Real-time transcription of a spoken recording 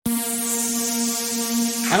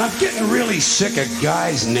And I'm getting really sick of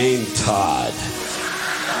guys named Todd.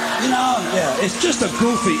 You know, yeah, it's just a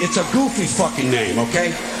goofy fucking name,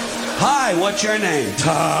 okay? Hi, what's your name?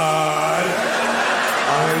 Todd.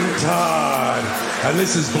 I'm Todd. And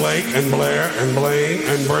this is Blake and Blair and Blaine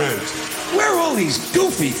and Brent. Where are all these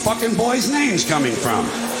goofy fucking boys' names coming from?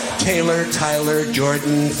 Taylor, Tyler,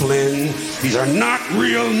 Jordan, Flynn. These are not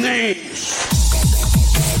real names.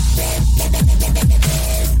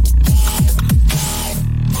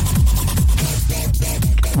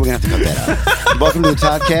 We're going to have to cut that out. Welcome to the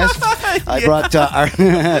Toddcast. I brought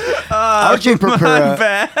RJ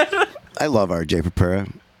Purpura. I love RJ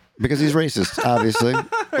Purpura because he's racist, obviously.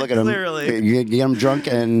 Look at him. Clearly. You get him drunk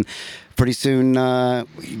and pretty soon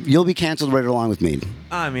you'll be canceled right along with me.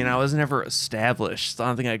 I mean, I was never established, so I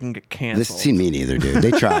don't think I can get canceled. See me neither, dude.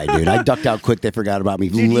 They tried, dude. I ducked out quick. They forgot about me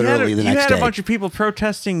literally the next day. You had a bunch of people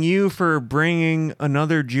protesting you for bringing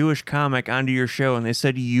another Jewish comic onto your show, and they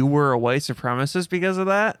said you were a white supremacist because of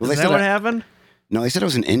that? Well, Is that what happened? No, they said I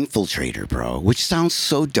was an infiltrator, bro, which sounds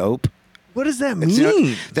so dope. What does that mean? You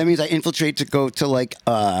know, that means I infiltrate to go to like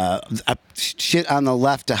shit on the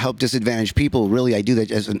left to help disadvantaged people. Really, I do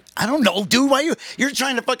that as an I don't know, dude. Why you're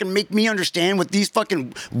trying to fucking make me understand what these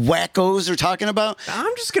fucking wackos are talking about?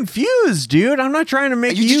 I'm just confused, dude. I'm not trying to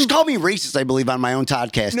make you just called me racist, I believe, on my own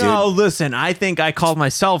Toddcast, dude. No, listen. I think I called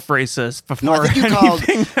myself racist before. No, I think you called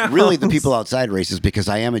else. really the people outside racist because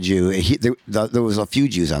I am a Jew. There was a few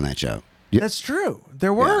Jews on that show. Yep. That's true.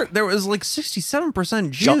 There was like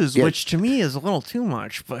 67% Jews, which to me is a little too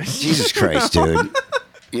much. But Jesus Christ, dude.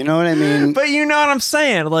 You know what I mean? But you know what I'm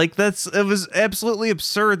saying? Like it was absolutely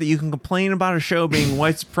absurd that you can complain about a show being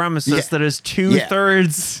white supremacist that is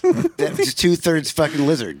 2/3. That's 2/3 fucking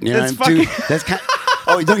lizard. You know That's fucking. That's kind.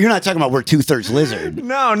 Oh, you're not talking about we're 2/3 lizard.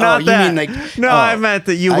 No, not that. You mean like? No, I meant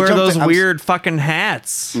that you wear those weird fucking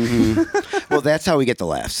hats. Mm-hmm. Well, that's how we get the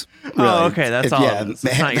laughs. Really. Oh, okay, that's all. Yeah,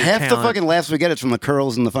 half the fucking laughs we get is from the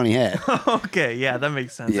curls and the funny hat. Okay, yeah, that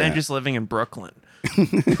makes sense. Yeah. And just living in Brooklyn.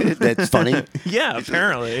 That's funny. Yeah,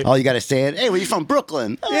 apparently. All you got to say it. Hey, where you from?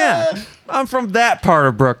 Brooklyn. Yeah, I'm from that part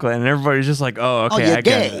of Brooklyn, and everybody's just like, "Oh, okay, you're I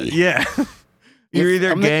get gay. it." Yeah. You're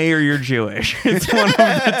either gay or you're Jewish. It's one of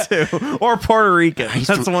the two. Or Puerto Rican.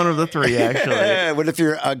 That's one of the three, actually. What if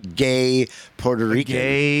you're a gay Puerto Rican?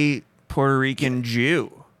 Gay Puerto Rican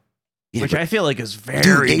Jew. Yeah, which I feel like is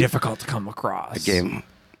very difficult to come across.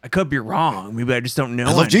 I could be wrong. Maybe I just don't know.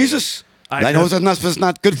 I love Jesus. I know it's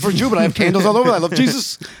not good for a Jew, but I have candles all over. I love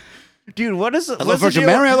Jesus. Dude, what is it? I love Virgin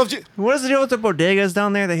Mary. I love Jesus. What is the deal with the bodegas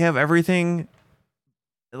down there? They have everything,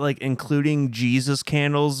 like including Jesus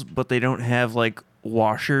candles, but they don't have like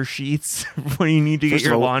washer sheets when you need to get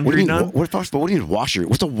your laundry done. What do you need a washer?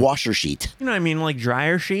 What's a washer sheet? You know what I mean? Like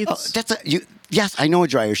dryer sheets? Yes, I know a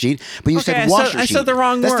dryer sheet, but you said washer sheet. I said the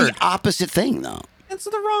wrong word. That's the opposite thing, though. That's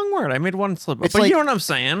the wrong word. I made one slip up. But like, you know what I'm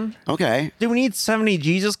saying? Okay. Do we need 70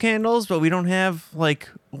 Jesus candles, but we don't have like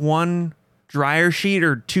one dryer sheet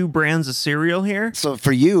or two brands of cereal here? So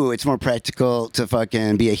for you, it's more practical to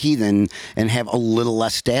fucking be a heathen and have a little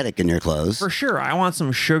less static in your clothes. For sure. I want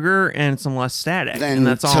some sugar and some less static. And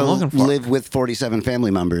that's all I'm looking for. Live with 47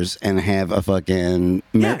 family members and have a fucking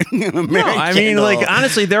No, I mean, like,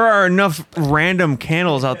 honestly, there are enough random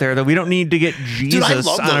candles out there that we don't need to get Jesus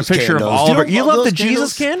on a picture of all of it. You love the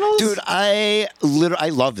Jesus candles? Dude, I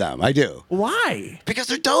love them. I do. Why? Because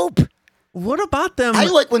they're dope. What about them? I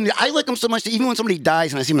like them so much that even when somebody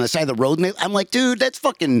dies and I see them on the side of the road, and I'm like, dude, that's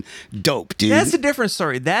fucking dope, dude. That's a different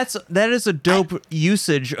story. That is a dope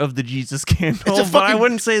usage of the Jesus candle. But I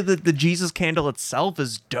wouldn't say that the Jesus candle itself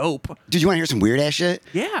is dope. Dude, you want to hear some weird ass shit?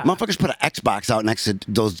 Yeah. Motherfuckers put an Xbox out next to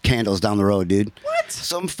those candles down the road, dude. What?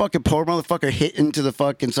 Some fucking poor motherfucker hit into the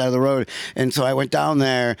fucking side of the road, and so I went down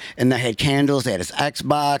there, and they had candles. They had his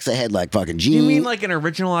Xbox. They had like fucking Do you mean like an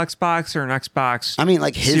original Xbox or an Xbox? I mean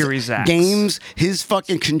like his Series X. Games, his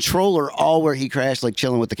fucking controller, all where he crashed, like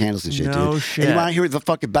chilling with the candles and shit, dude. No shit. And you want to hear the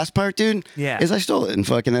fucking best part, dude? Yeah. Is I stole it and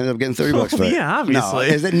fucking ended up getting $30 for it. Yeah, obviously.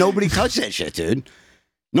 No, is that nobody touched that shit, dude.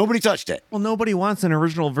 Nobody touched it. Well, nobody wants an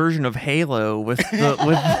original version of Halo with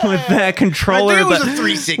that controller. I think it was a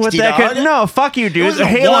 360, with that dog. No, fuck you, dude. It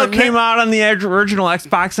Halo came out on the original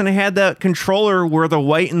Xbox, and it had that controller where the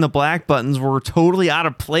white and the black buttons were totally out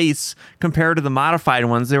of place compared to the modified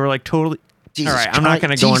ones. They were like totally. Jesus all right, I'm not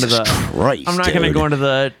going to go into the. Christ, I'm not going to go into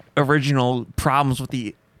the original problems with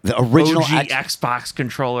the original OG Xbox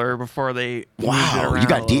controller before they. Wow, you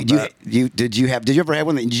got did you ever have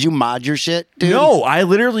one? Did you mod your shit, dude? No, I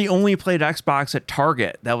literally only played Xbox at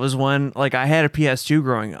Target. That was when I had a PS2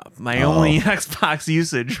 growing up. My only Xbox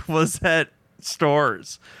usage was at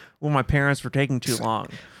stores when my parents were taking too long.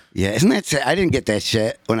 Yeah, isn't that sad? I didn't get that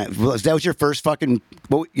shit. That was your first fucking,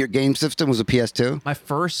 your game system was a PS2? My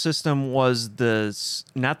first system was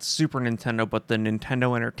not the Super Nintendo, but the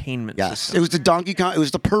Nintendo Entertainment System. It was the Donkey Kong, it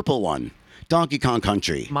was the purple one. Donkey Kong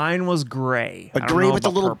Country. Mine was gray. A gray with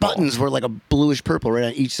the little buttons were like a bluish purple right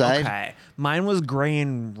on each side. Okay. Mine was gray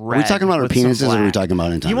and red. Are we talking about our penises or are we talking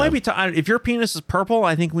about Nintendo? You might be if your penis is purple,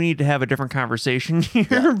 I think we need to have a different conversation here.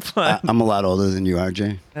 Yeah. But I'm a lot older than you are,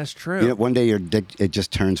 Jay. that's true. You know, one day your dick, it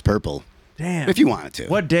just turns purple. Damn. If you want it to.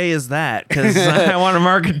 What day is that? Because I want to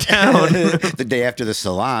mark it down. The day after the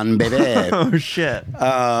salon, baby. Oh, shit.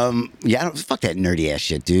 Yeah, fuck that nerdy ass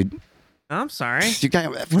shit, dude. I'm sorry. You got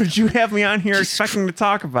What did you have me on here expecting to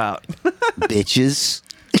talk about? bitches.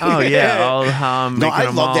 Oh, yeah. No, I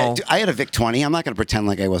love that. Dude, I had a Vic 20. I'm not going to pretend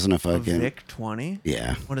like I wasn't a fucking... Vic 20?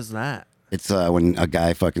 Yeah. What is that? It's when a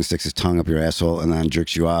guy fucking sticks his tongue up your asshole and then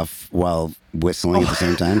jerks you off while whistling at the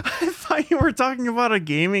same time. I thought you were talking about a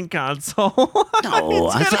gaming console. No,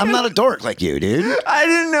 I'm not a dork like you, dude. I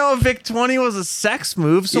didn't know a Vic 20 was a sex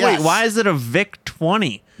move. So Yes. wait, why is it a Vic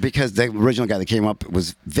 20? Because the original guy that came up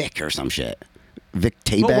was Vic or some shit. Vic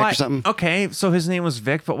Tayback or something. Okay, so his name was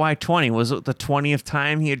Vic, but why 20? Was it the 20th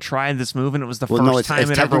time he had tried this move and it was the first it's time it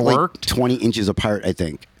ever technically worked? 20 inches apart, I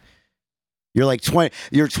think. You're like 20.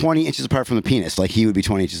 You're 20 inches apart from the penis. Like he would be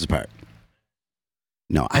 20 inches apart.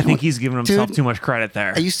 No, I think he's giving himself Dude, too much credit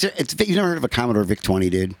there. You never heard of a Commodore VIC 20,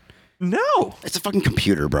 dude? No. It's a fucking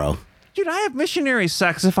computer, bro. Dude, I have missionary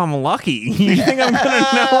sex if I'm lucky. You think I'm going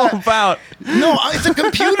to know about... No, it's a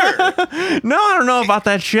computer. No, I don't know about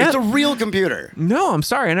that shit. It's a real computer. No, I'm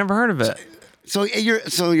sorry. I never heard of it. So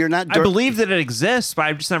you're not. I believe that it exists, but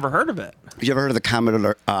I've just never heard of it. You ever heard of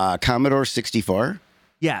the Commodore 64?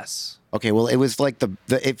 Yes. Okay, well, it was like the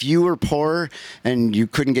if you were poor and you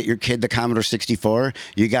couldn't get your kid the Commodore 64,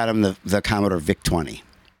 you got him the Commodore VIC 20.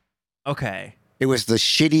 Okay. It was the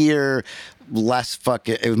shittier, less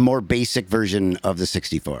more basic version of the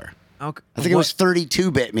 64. Okay. I think it was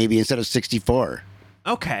 32-bit maybe instead of 64.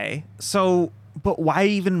 Okay. So, but why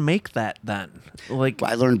even make that then? Like,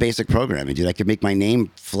 I learned basic programming, dude. I could make my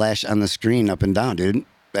name flash on the screen up and down, dude.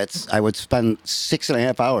 I would spend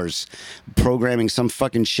 6.5 hours programming some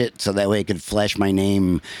fucking shit so that way I could flash my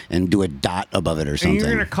name and do a dot above it or something. you're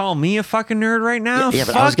gonna call me a fucking nerd right now? Yeah,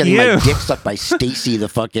 but Fuck I was getting you. my dick sucked by Stacy, the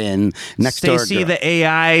fucking next door Stacy, girl. the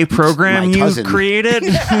AI program My you cousin. created.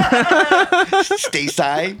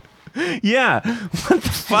 Stacy. Yeah. What the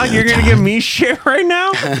fuck? You're gonna give me shit right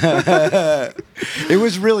now? It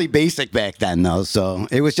was really basic back then, though. So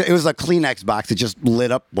it was a Kleenex box that just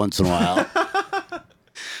lit up once in a while.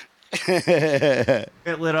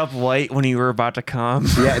 It lit up white when you were about to come.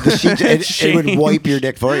 Yeah, the sheet, it would wipe your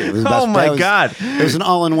dick for you. It was the best. Oh my God. It was an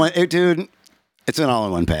all-in-one, dude. It's an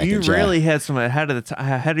all-in-one package. You really had some ahead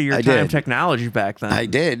of your I time did. technology back then. I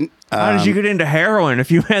did. How did you get into heroin if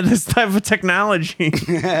you had this type of technology?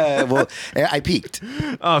 Well, I peaked.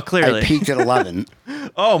 Oh, clearly. I peaked at 11.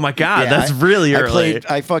 Oh my God, Yeah, that's really early.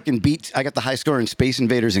 I got the high score in Space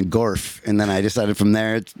Invaders and Gorf, and then I decided from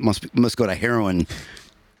there it must go to heroin.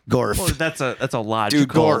 Gorf. Well, that's a Dude,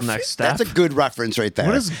 logical Gorf. next step. That's a good reference right there.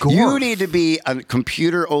 What is Gorf? You need to be a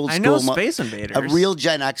computer old I school. know Space Invaders. A real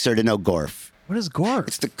Gen Xer to know Gorf. What is Gorf?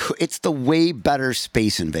 It's the way better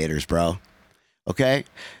Space Invaders, bro. Okay?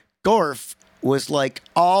 Gorf was like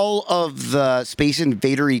all of the Space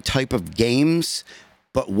Invader-y type of games,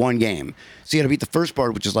 but one game. So you had to beat the first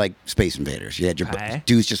board, which is like Space Invaders. You had your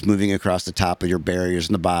dudes just moving across the top of your barriers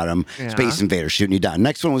in the bottom. Yeah. Space Invaders shooting you down.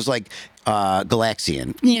 Next one was like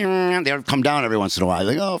Galaxian. They would come down every once in a while.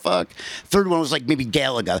 Like, oh, fuck. Third one was like maybe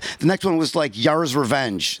Galaga. The next one was like Yara's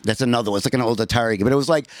Revenge. That's another one. It's like an old Atari game. But it was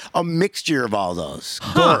like a mixture of all those.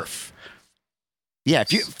 Gorf. Yeah,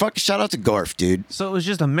 shout out to Gorf, dude. So it was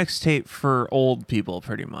just a mixtape for old people,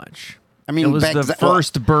 pretty much. I mean, it was the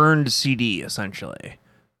first burned CD, essentially.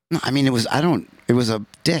 No, I mean, it was a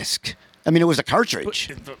disc. I mean, it was a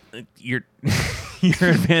cartridge. You're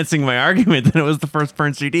advancing my argument that it was the first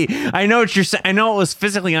burned CD. I know what you're saying. I know it was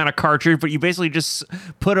physically on a cartridge, but you basically just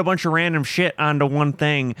put a bunch of random shit onto one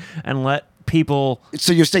thing and let people.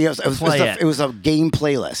 So you're saying it was a game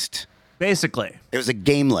playlist. Basically, it was a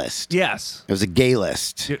game list. Yes, it was a gay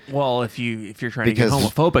list. Well, if you're trying to get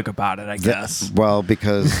homophobic about it, I guess. Well,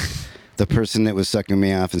 because the person that was sucking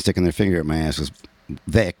me off and sticking their finger at my ass was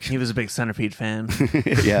Vic. He was a big Centipede fan.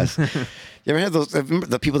 Yes. You ever had those? Remember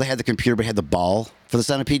the people that had the computer but had the ball for the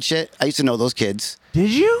Centipede shit? I used to know those kids.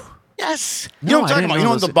 Did you? Yes. You know what I'm talking about? You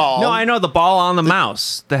know the ball. No, I know the ball on the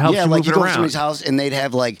mouse that helps you move it around. Yeah, like you go to somebody's house and they'd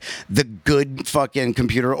have like the good fucking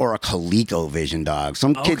computer or a ColecoVision, dog.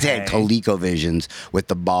 Some kids had ColecoVisions with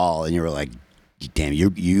the ball and you were like, damn,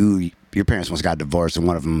 you your parents once got divorced and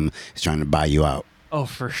one of them is trying to buy you out. Oh,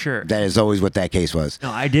 for sure. That is always what that case was.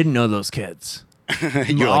 No, I didn't know those kids.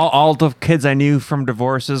 You're all, like, all the kids I knew from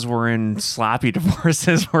divorces were in sloppy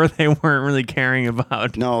divorces where they weren't really caring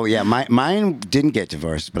about. no, yeah, mine didn't get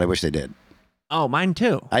divorced, but I wish they did. Oh, mine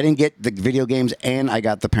too. I didn't get the video games, and I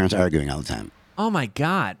got the parents arguing all the time. Oh my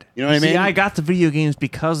God. You know what I See, mean? I got the video games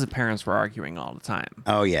because the parents were arguing all the time.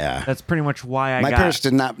 Oh yeah, That's pretty much why I my got.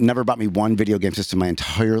 parents never bought me one video game system my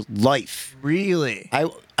entire life. Really?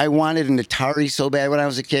 I wanted an Atari so bad when I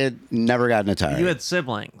was a kid. Never got an Atari. You had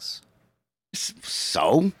siblings.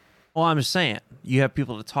 So? Well, I'm just saying, you have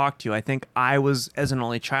people to talk to. I think I was, as an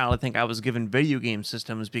only child, I think I was given video game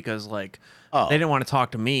systems because, like, Oh. they didn't want to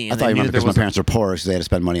talk to me. I And thought they you knew meant there because my was parents were poor, so they had to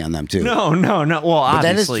spend money on them too. No. Well, But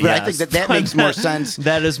that is- obviously, but I yes. think that But makes more sense.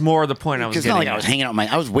 That is more the point I was Because it's getting not like at. I was hanging out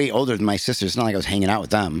with I was way older than my sisters. It's not like I was hanging out with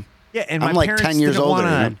them. Yeah, and I'm my like parents 10 years didn't older,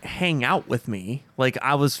 want you to hang out with me. Like,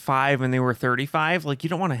 I was 5 and they were 35. Like, you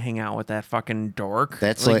don't want to hang out with that fucking dork.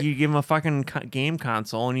 That's like like- you give him a fucking game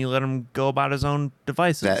console and you let him go about his own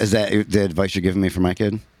devices. Is that the advice you're giving me for my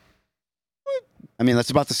kid? I mean, that's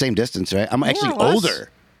about the same distance, right? I'm actually or less. older.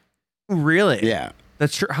 Really? Yeah.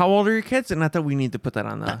 That's true. How old are your kids? And I thought we need to put that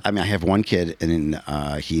on the. I mean, I have one kid, and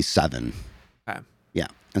he's 7. Okay. Yeah.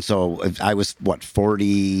 And so I was,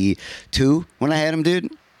 42 when I had him, dude?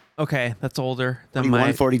 Okay, that's older than 41,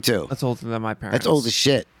 my. 42. That's older than my parents. That's old as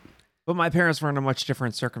shit. But my parents were in a much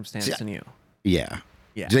different circumstance See, than you. Yeah.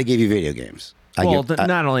 Yeah. Do they give you video games?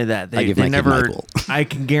 Not only that, they give my kid never. Michael. I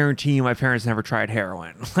can guarantee you, my parents never tried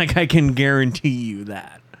heroin. Like, I can guarantee you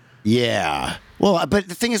that. Yeah. Well, but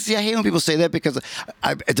the thing is, see, I hate when people say that because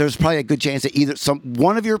there's probably a good chance that either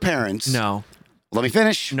one of your parents. No. Let me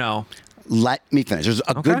finish. No. Let me finish. There's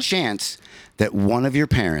a Okay. good chance that one of your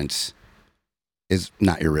parents is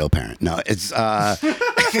not your real parent. No, it's.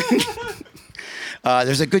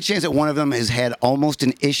 There's a good chance that one of them has had almost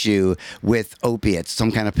an issue with opiates,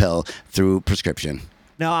 some kind of pill, through prescription.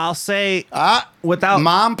 No, I'll say without.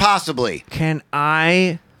 Mom, possibly. Can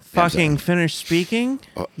I fucking finish speaking?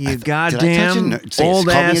 You did I touch goddamn it? Say, old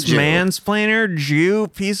call me a ass Jew. mansplainer, Jew,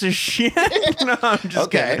 piece of shit. No, I'm just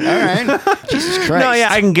Okay, kidding. all right. Jesus Christ. No, yeah,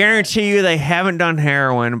 I can guarantee you they haven't done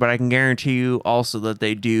heroin, but I can guarantee you also that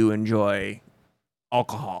they do enjoy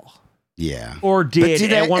alcohol. Yeah. Or But did see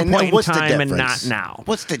that- at one and point in what's the time and not difference? now.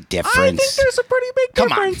 What's the I difference? think there's a pretty big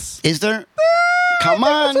Come on. difference. Is there? I Come think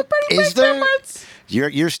on. there's a pretty Is big there? difference.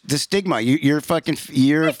 You're the stigma. You're fucking.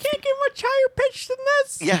 You're. I can't get much higher pitch than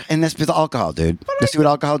this. Yeah, and that's with alcohol, dude. That's what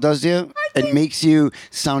alcohol does to you. It makes you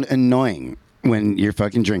sound annoying when you're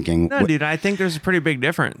fucking drinking. No, dude, I think there's a pretty big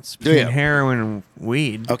difference Do ya? between heroin and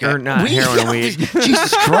weed. Okay. Or not Weed? heroin and weed.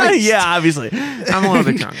 Jesus Christ. Yeah, obviously. I'm a little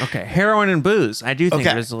bit drunk. Okay. Heroin and booze. I do think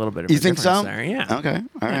Okay. there's a little bit of You a think difference so? there. Yeah. Okay.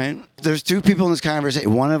 All right. There's 2 people in this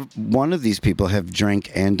conversation. One of these people have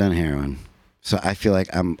drank and done heroin, so I feel like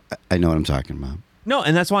I know what I'm talking about. No,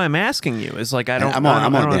 and that's why I'm asking you. Is like I don't. I'm I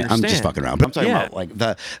don't just understand. fucking around. But I'm talking Yeah. about like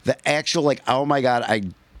the actual like, oh my god, I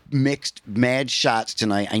mixed mad shots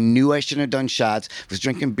tonight. I knew I shouldn't have done shots. Was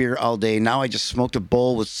drinking beer all day. Now I just smoked a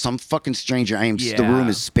bowl with some fucking stranger. The Yeah. room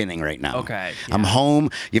is spinning right now. Okay, I'm yeah.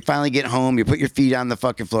 home. You finally get home. You put your feet on the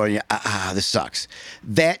fucking floor. And you this sucks.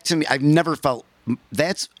 That to me, I've never felt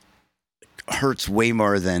that's hurts way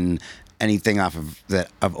more than anything off of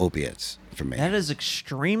opiates for me. That is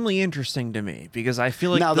extremely interesting to me because I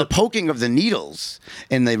feel like Now the poking of the needles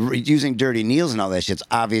and the using dirty needles and all that shit's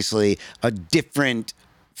obviously a different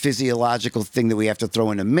physiological thing that we have to throw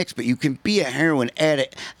in the mix. But you can be a heroin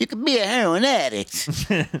addict. You can be a heroin addict.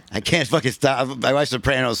 I can't fucking stop. I watch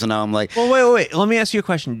Sopranos, so now I'm like, Well, wait. Let me ask you a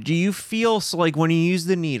question. Do you feel so like when you use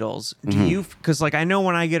the needles? Do you? Because like I know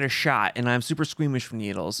when I get a shot and I'm super squeamish for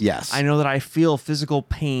needles. Yes. I know that I feel physical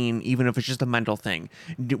pain even if it's just a mental thing.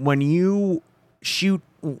 When you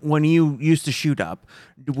used to shoot up,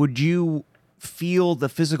 would you feel the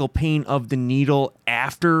physical pain of the needle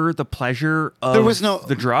after the pleasure of There was no-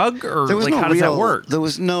 the drug, or there was like no how does real, that work? There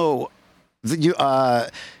was no.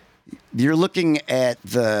 You're looking at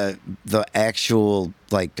the actual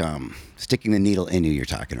like sticking the needle in you. You're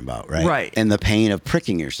talking about, right? Right. And the pain of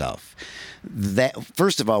pricking yourself. That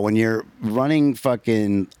first of all, when you're running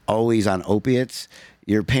fucking always on opiates,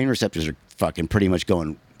 your pain receptors are fucking pretty much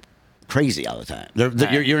going crazy all the time.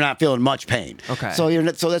 You're not feeling much pain. Okay. So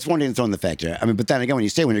that's one thing to throw in the factor. I mean, but then again, when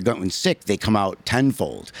you're going sick, they come out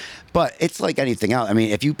tenfold. But it's like anything else. I mean,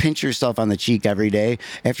 if you pinch yourself on the cheek every day,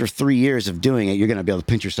 after 3 years of doing it, you're going to be able to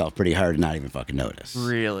pinch yourself pretty hard and not even fucking notice.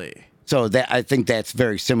 Really? So I think that's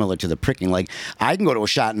very similar to the pricking. Like I can go to a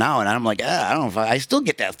shot now and I'm like, I don't know if I still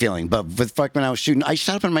get that feeling. But with fuck when I was shooting, I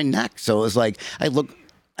shot up in my neck. So it was like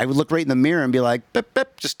I I would look right in the mirror and be like, "Bip,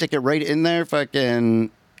 bip," just stick it right in there, fucking.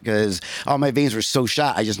 Because all my veins were so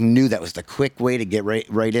shot, I just knew that was the quick way to get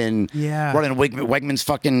right in. Yeah. Run in Wegman's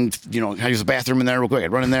fucking, can I use the bathroom in there real quick?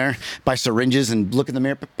 I'd run in there, buy syringes, and look in the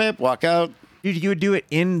mirror, bip, bip, walk out. Dude, you would do it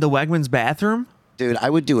in the Wegmans bathroom? Dude, I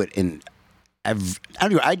would do it in.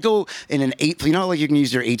 I'd go in an like you can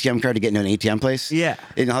use your ATM card to get into an ATM place. Yeah.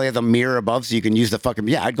 And how they have the mirror above, so you can use the fucking.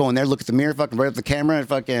 Yeah, I'd go in there, look at the mirror, fucking right up the camera, and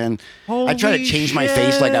fucking. I'd try to Holy change my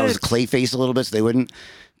face like I was shit. clay face a little bit, so they wouldn't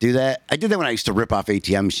do that. I did that when I used to rip off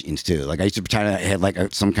ATM machines too. Like I used to pretend I had like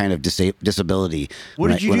some kind of disability. What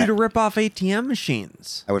did you do I, to rip off ATM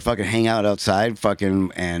machines? I would fucking hang out outside,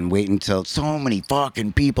 fucking, and wait until so many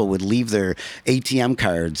fucking people would leave their ATM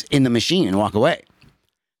cards in the machine and walk away.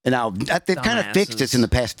 And now they've kind of fixed this in the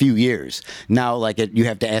past few years. Now, like you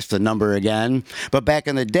have to ask the number again. But back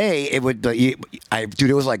in the day, it would. Dude,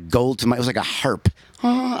 it was like gold to my. It was like a harp.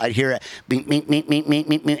 I'd hear it, bing, bing, bing, bing, bing,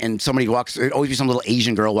 bing, bing, and somebody walks. It'd always be some little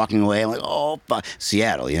Asian girl walking away. I'm like, oh, fuck.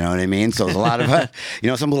 Seattle, you know what I mean? So there's a lot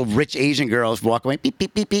of, some little rich Asian girls walk away. Beep,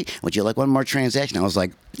 beep, beep, beep. Would you like one more transaction? I was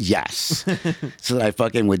like, yes. So that I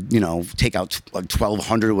fucking would, take out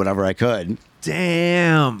 $1,200, whatever I could.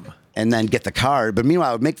 Damn. And then get the card. But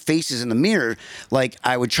meanwhile, I would make faces in the mirror. Like,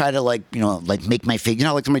 I would try to, make my face.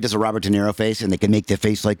 Like somebody does a Robert De Niro face and they can make their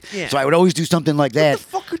face like. Yeah. So I would always do something like that. What the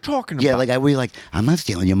fuck are you talking about? Yeah, like I would be like, I'm not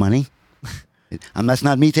stealing your money. That's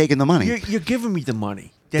not me taking the money. You're giving me the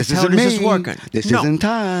money. That's This how isn't this is me. working. This No. isn't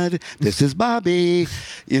Todd. This is Bobby.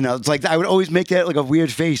 It's like I would always make that like a weird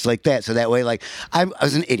face like that. So that way, like I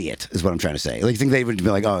was an idiot, is what I'm trying to say. Like, I think they would be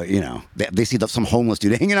like, oh, they see some homeless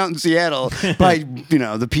dude hanging out in Seattle. But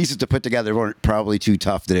the pieces to put together weren't probably too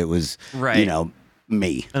tough that it was, Right.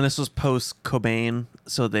 me. And this was post Cobain,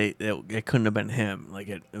 so it couldn't have been him. Like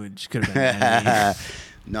it just could have been any.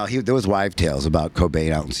 No, there was wives' tales about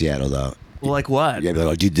Cobain out in Seattle though. Well, like what? Yeah, they're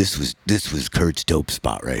like, dude, this was Kurt's dope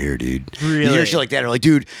spot right here, dude. Really? You hear shit like that? Or like,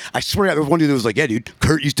 dude, I swear, there was one dude that was like, yeah, dude,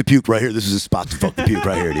 Kurt used to puke right here. This is a spot to fucking puke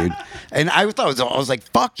right here, dude. And I thought I was like,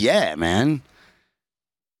 fuck yeah, man.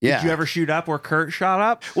 Yeah. Did you ever shoot up where Kurt shot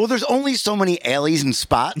up? Well, there's only so many alleys and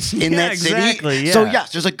spots in Yeah, that exactly, city. yeah. So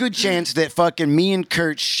yes, there's a good chance that fucking me and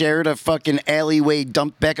Kurt shared a fucking alleyway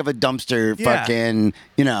back of a dumpster. Yeah. Fucking,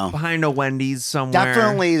 Behind a Wendy's somewhere.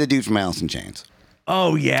 definitely the dude from Alice in Chains.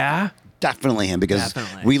 Oh yeah. Definitely him, because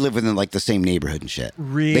Definitely. we live within like the same neighborhood and shit.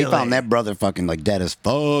 Really? They found that brother fucking like dead as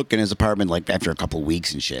fuck in his apartment like after a couple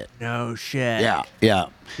weeks and shit. No shit. Yeah, yeah.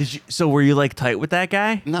 So were you like tight with that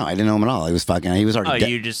guy? No, I didn't know him at all. He was already Oh, dead.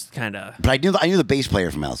 you just kind of. But I knew the bass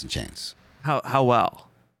player from Alice in Chains. How well?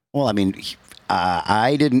 Well, I mean,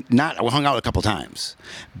 I hung out a couple times,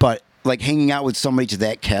 but like hanging out with somebody to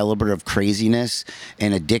that caliber of craziness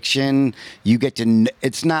and addiction, you get to.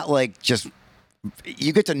 It's not like just.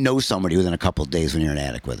 You get to know somebody within a couple of days when you're an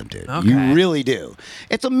addict with them, dude. Okay. You really do.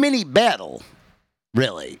 It's a mini battle,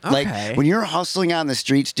 really. Okay. Like when you're hustling on the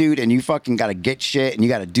streets, dude, and you fucking got to get shit and you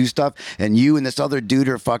got to do stuff, and you and this other dude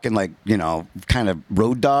are fucking like, kind of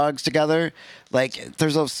road dogs together. Like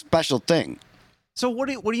there's a special thing. So what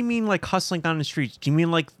do you mean like hustling on the streets? Do you mean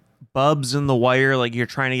like Bubs in the Wire, like you're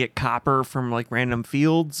trying to get copper from like random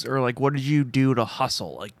fields, or like what did you do to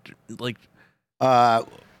hustle? Like.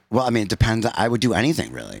 Well, I mean, it depends. I would do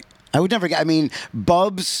anything, really. I would never get. I mean,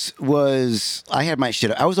 Bubs was. I had my shit.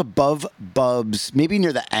 I was above Bubs. Maybe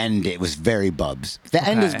near the end, it was very Bubs. The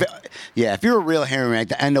end is. Okay. Yeah, if you're a real heroin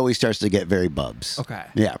addict, the end always starts to get very Bubs. Okay.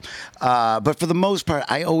 Yeah, but for the most part,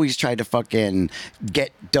 I always tried to fucking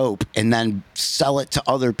get dope and then sell it to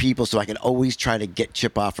other people, so I can always try to get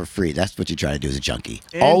chip off for free. That's what you try to do as a junkie.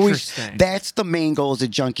 Always. Interesting. That's the main goal as a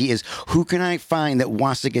junkie: is who can I find that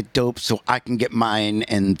wants to get dope so I can get mine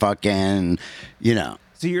and fucking,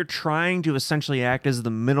 So you're trying to essentially act as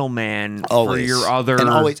the middleman Always. for your other.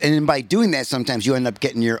 And by doing that, sometimes you end up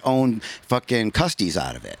getting your own fucking custies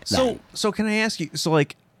out of it. So can I ask you? So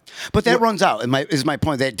like, but that runs out. Is my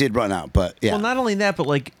point. That did run out. But yeah. well, not only that, but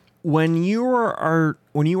like when you are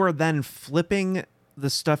then flipping the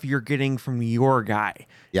stuff you're getting from your guy.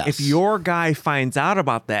 Yes. If your guy finds out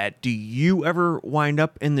about that, do you ever wind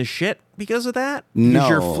up in the shit because of that? No. Because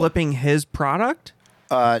you're flipping his product?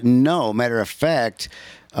 No, matter of fact,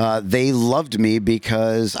 they loved me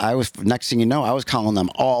because I was. Next thing you know, I was calling them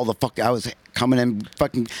all the fuck. I was coming in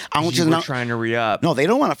fucking. I want you You to were know. trying to re-up. No, they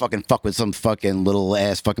don't want to fucking fuck with some fucking little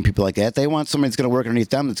ass fucking people like that. They want somebody that's gonna work underneath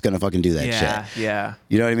them that's gonna fucking do that Yeah, shit. yeah.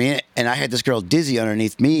 You know what I mean? And I had this girl Dizzy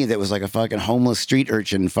underneath me that was like a fucking homeless street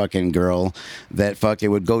urchin fucking girl that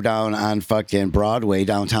fucking would go down on fucking Broadway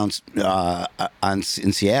downtown in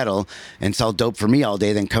Seattle and sell dope for me all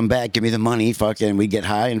day, then come back, give me the money, fucking we'd get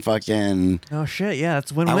high and fucking. Oh shit, yeah,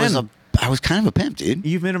 that's I win-win. was I was kind of a pimp, dude.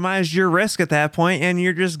 You've minimized your risk at that point, and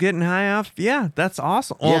you're just getting high off. Yeah, that's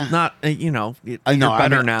awesome. Well, Yeah. not you're know, better I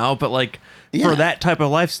mean- now, but like Yeah. for that type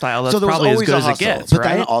of lifestyle, that's So there was probably as always good a as it hustle. gets, But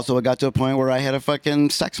right? then also it got to a point where I had to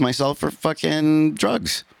fucking sex myself for fucking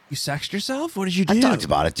drugs. You sexed yourself? What did you do? I talked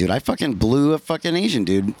about it, dude. I fucking blew a fucking Asian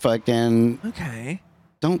dude. Fucking Okay.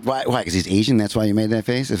 don't why? Why? Because he's Asian. That's why you made that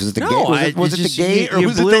face. Was it the No, gay? Was it just- the gay you, or you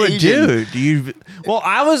was it blew the a Asian? dude?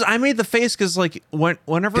 I made the face because like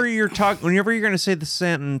whenever you're gonna say the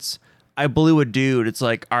sentence, I blew a dude. It's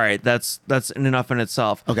like, all right, that's enough in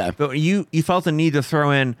itself. Okay. But you felt the need to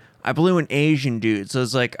throw in, I blew an Asian dude. So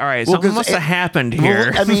it's like, all right, Well, something 'cause must have happened Well,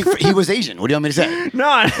 here. I mean, he was Asian. What do you want me to say?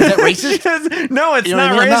 No, is that racist? No, it's You know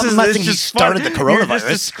not what I mean? racist. I'm not It's saying he just started fun. the coronavirus. You're just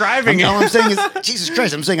describing All it. I'm saying is, Jesus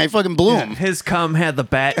Christ, I'm saying I fucking blew him. His cum had the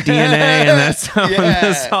bat DNA, and that's how Yeah.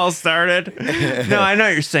 this all started. No, I know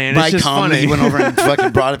what you're saying. It's My just cum, funny. he went over and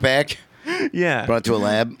fucking brought it back, Yeah. brought it to a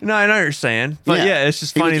lab. No, I know what you're saying, but Yeah. yeah, it's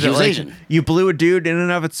just He funny was that like, Asian. you blew a dude in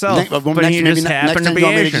and of itself, Next, but next, he maybe just next happened time to you be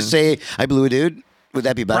want me to Asian. just say I blew a dude? Would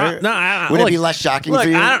that be better? No, Would look, it be less shocking look, for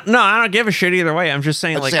you? I don't give a shit either way. I'm just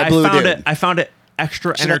saying, Let's like, say I I blew a found dude. it. I found it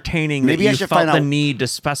extra Should I- entertaining maybe that I you should felt find the out- need to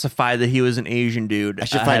specify that he was an Asian dude. I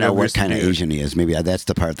should ahead find of out what Rooster kind of Dude. Asian he is. Maybe that's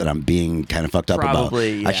the part that I'm being kind of fucked up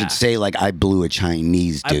Probably, about. I yeah. should say like I blew a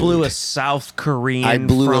Chinese dude. I blew a South Korean I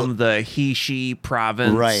blew from the He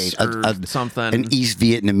province, right, or something. an East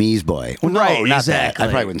Vietnamese boy. Well, no, Right, not exactly. that.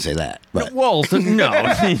 I probably wouldn't say that. But Well,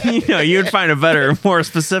 no, you'd find a better, more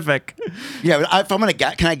specific. yeah, but if I'm gonna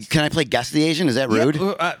guess, can I play guess the Asian? Is that rude?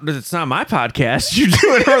 But it's not my podcast. You do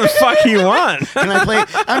whatever the fuck you want. Can I play?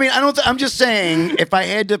 I mean, I don't. I'm just saying, if I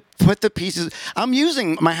had to put the pieces, I'm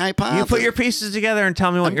using my hypothesis. You put your pieces together and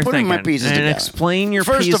tell me what I'm you're putting thinking. my pieces and together. explain your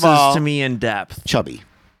First of pieces all- to me in depth. chubby,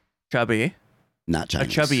 Chubby, not a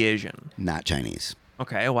Chinese. chubby Asian. not Chinese.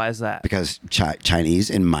 Okay, why is that? Because Chinese,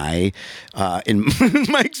 in my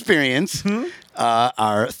my experience, Hmm?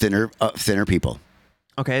 are thinner people.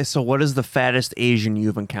 Okay, so what is the fattest Asian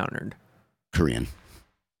you've encountered? Korean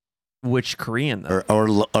Which Korean though? or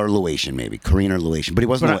Laotian, maybe Korean or Laotian, but he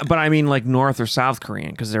wasn't. But I mean like North or South Korean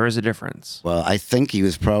because there is a difference. Well, I think he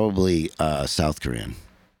was probably South Korean.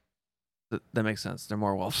 That makes sense. They're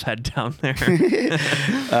more well fed down there.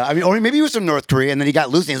 I mean, or maybe he was from North Korea, and then he got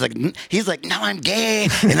loose, and he's like, now I'm gay,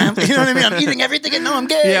 and I'm, you know what I mean? I'm eating everything, and now I'm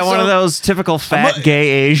gay. Yeah, one So- of those typical fat I'm a- gay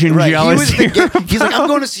Asians Right, you he always was the hear gay, about. he's like, I'm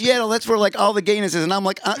going to Seattle. That's where like all the gayness is, and I'm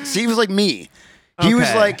like, see, he was like me. He was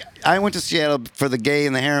Okay. like, I went to Seattle for the gay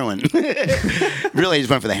and the heroin. Really, I just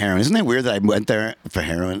went for the heroin. Isn't that weird that I went there for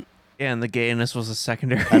heroin? Yeah, and the gayness was a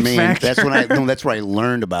secondary I mean, factor. that's when that's where I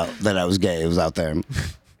learned about that I was gay. It was out there.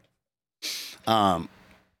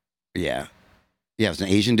 Yeah, it was an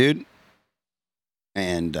Asian dude,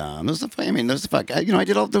 and it was the. I mean, there's the fuck. I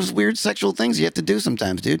did all those weird sexual things you have to do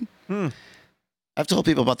sometimes, dude. I've told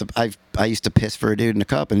people about I used to piss for a dude in a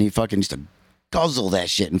cup, and he fucking used to guzzle that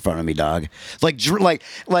shit in front of me, dog. Like.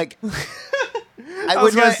 I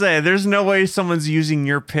was gonna say, there's no way someone's using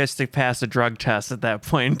your piss to pass a drug test at that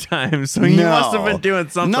point in time. So you must have been doing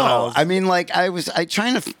something else. I mean, like I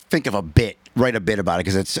trying to think of write a bit about it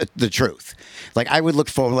because it's the truth. Like I would look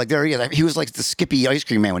forward, like there he is. He was like the Skippy ice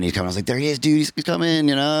cream man when he's coming. I was like, there he is, dude. He's coming.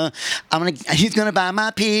 You know, he's gonna buy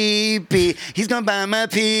my pee. He's gonna buy my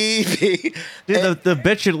pee. Dude, the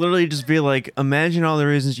bitch should literally just be like, imagine all the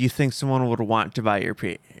reasons you think someone would want to buy your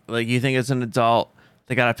pee. Like you think it's an adult.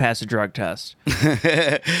 They gotta pass a drug test. He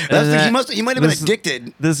might have been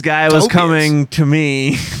addicted. This guy was opiates. coming to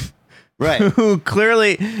me, Right. who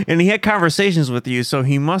clearly, and he had conversations with you, so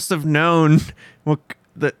he must have known what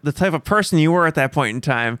the type of person you were at that point in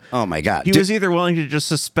time. Oh my god. He was either willing to just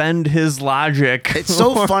suspend his logic. It's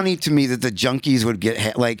so funny to me that the junkies would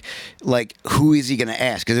get like who is he gonna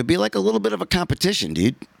ask? Because it'd be like a little bit of a competition,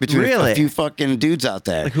 dude, between Really? a few fucking dudes out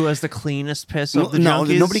there. Like who has the cleanest piss of the No,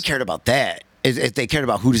 junkies? nobody cared about that. If they cared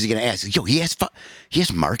about who is he gonna ask? Yo, he asked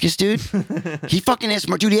Marcus, dude. He fucking asked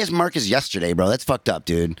Dude, he asked Marcus yesterday, bro. That's fucked up,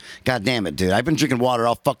 dude. God damn it, dude. I've been drinking water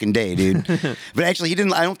all fucking day, dude. But actually, he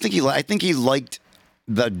didn't. I don't think he. I think he liked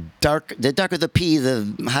the darker the pee,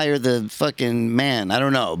 the higher the fucking man. I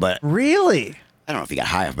don't know, but Really? I don't know if he got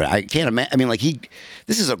high, but I can't imagine. I mean, like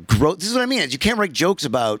this is what I mean. Is you can't write jokes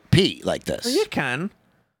about pee like this. Well, you can.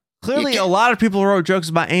 Clearly, You a can- lot of people wrote jokes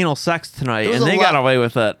about anal sex tonight, There was and a they lot- got away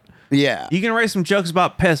with it. Yeah. You can write some jokes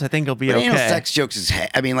about piss. I think it'll be But okay. anal sex jokes is.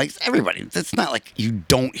 I mean, like everybody. It's not like you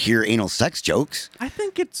don't hear anal sex jokes. I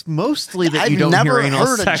think it's mostly that you don't hear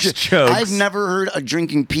anal sex jokes. I've never heard a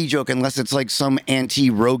drinking pee joke unless it's like some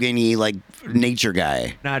anti-Rogan-y like nature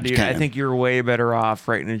guy. Nah, dude, Kinda. I think you're way better off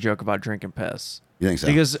writing a joke about drinking piss. You think so?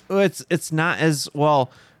 Because it's not as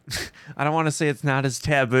well. I don't want to say it's not as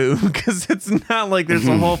taboo because it's not like there's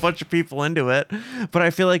a whole bunch of people into it, but I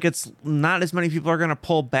feel like it's not as many people are going to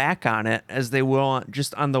pull back on it as they will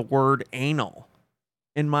just on the word anal,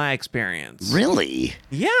 in my experience. Really?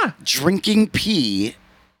 Yeah. Drinking pee.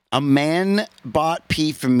 A man bought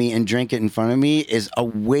pee from me and drank it in front of me is a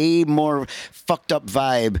way more fucked up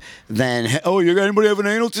vibe than, oh, you got anybody have an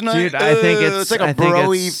anal tonight? Dude, I think it's like a I think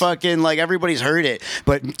bro-y it's- fucking, like everybody's heard it.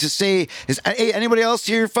 But to say, hey, anybody else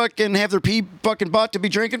here fucking have their pee fucking bought to be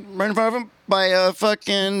drinking right in front of them by a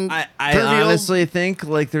fucking I pervy old honestly think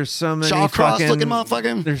like there's so many Shawcross fucking looking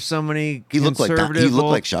motherfucker? There's so many He looked like that. conservative He looked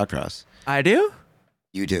old- like Shawcross. I do?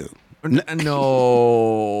 You do.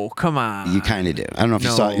 No, come on. You kind of do. I don't know if you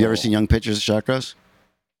saw. You ever seen young pictures of Shawcross?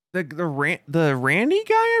 The Randy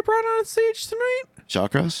guy I brought on stage tonight?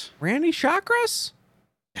 Shawcross? Randy Shawcross?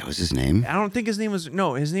 That was his name. I don't think his name was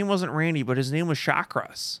his name wasn't Randy, but his name was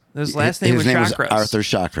Shawcross. His last name was Shawcross. Arthur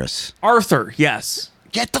Shawcross. Arthur, yes.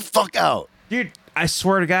 Get the fuck out. Dude, I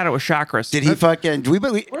swear to God it was Shawcross. Did he fucking? Do we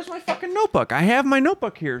believe? Where's my fucking notebook? I have my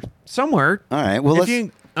notebook here somewhere. All right. Well, If let's.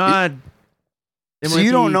 you, it So might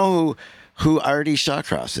you don't be- know who Artie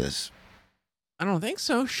Shawcross is? I don't think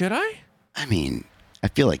so. Should I? I mean, I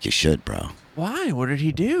feel like you should, bro. Why? What did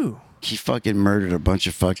he do? He fucking murdered a bunch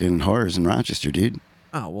of fucking whores in Rochester, dude.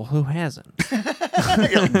 Oh, well, who hasn't?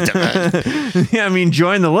 Yeah, I mean,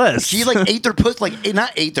 join the list. He like ate their pussy, like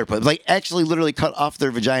not ate their pussy, like actually literally cut off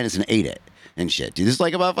their vaginas and ate it and shit, dude. This is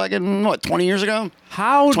like about fucking what, 20 years ago?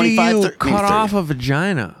 How do 25, you 30, cut 30. off a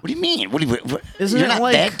vagina? What do you mean? What, Isn't you're it not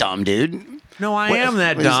like- that dumb, dude. No, I What- am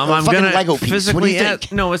that what is dumb. a I'm fucking gonna Lego piece? What do physically you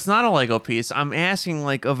think? No, it's not a Lego piece. I'm asking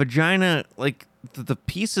like a vagina, like the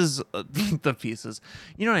pieces, the pieces.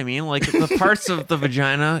 You know what I mean? Like the parts of the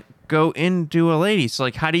vagina go into a lady. So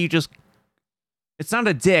like, how do you just? It's not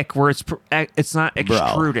a dick where it's not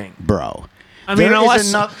extruding. Bro. I mean, There is unless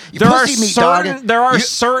enough- there are pussy meat, dog. there are You-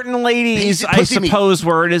 certain ladies, I pussy meat. suppose,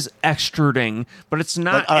 where it is extruding, but it's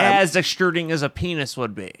not But, all right. as extruding as a penis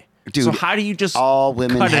would be. Dude, so how do you just All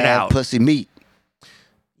women cut it have out? pussy meat.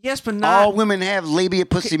 Yes, but not All women have labia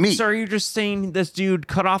pussy meat. So are you just saying this dude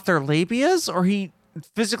cut off their labias, or he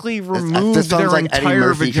physically This removed sounds their like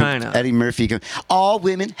entire vagina? Eddie Murphy. All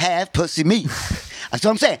women have pussy meat. That's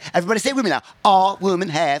what I'm saying. Everybody say women now. All women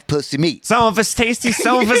have pussy meat. Some of it's tasty,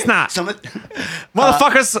 some of it's not. Some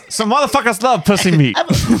Some motherfuckers love pussy meat.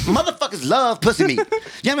 motherfuckers love pussy meat.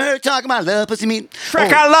 You ever heard talking about love pussy meat?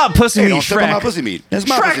 Shrek, I love pussy Hey, meat. don't step on my Shrek. pussy meat. That's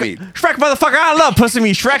my pussy meat. Shrek, motherfucker, I love pussy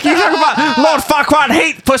meat. Shrek, you talking about Lord Farquaad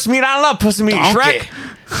hate pussy meat? I love pussy meat. Donkey.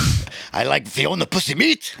 Shrek. I like Fiona pussy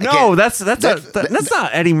meat. I No, can't- that's not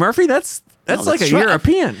Eddie Murphy. That's No, like a Shrek.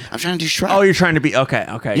 European. I'm trying to do Shrek. Oh, you're trying to be okay.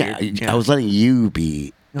 yeah, you're- I was letting you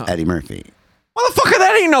be No. Eddie Murphy. Motherfucker,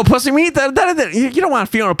 that ain't no pussy meat. You don't want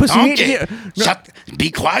Fiona pussy meat. Donkey. No, Shut. Be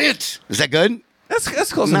quiet. Is that good?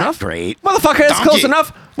 that's close Not enough. great. Motherfucker, it's Donkey. close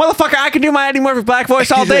enough. Motherfucker, I can do my Eddie Murphy black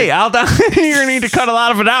voice all day. You're gonna need to cut a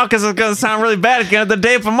lot of it out because it's gonna sound really bad at the end of the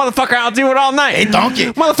day. But motherfucker, I'll do it all night. Hey, donkey.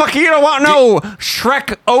 Motherfucker, you don't want no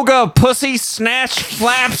Shrek, Oga, pussy, snatch,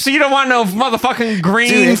 flaps. You don't want no motherfucking green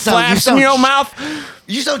Dude, it sounds- you flaps in sound your sh- mouth.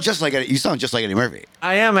 You sound just like Eddie Murphy.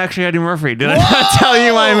 I am actually Eddie Murphy. Did I not tell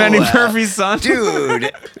you I'm Eddie Murphy's son?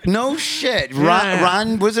 Dude, no shit. Yeah.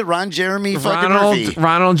 Ron, was it Ron Jeremy fucking Murphy?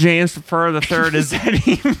 Ronald James Purr the third is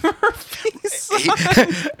Eddie Murphy's son.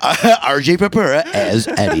 RJ Papura as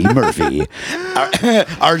Eddie Murphy.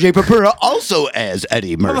 RJ Papura also as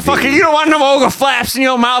Eddie Murphy. Motherfucker, you don't want no Oga flaps in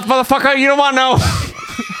your mouth, motherfucker. You don't want no.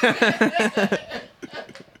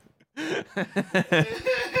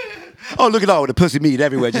 Oh, look at all the pussy meat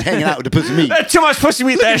everywhere, just hanging out with the pussy meat. That's too much pussy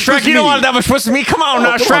meat there, at the Shrek. pussy You don't meat. want that much pussy meat. Come on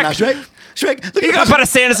now, Come Shrek. on now, Shrek. Shrek, look You at got the better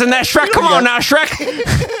standards than that, Shrek. Come You on got- now, Shrek. You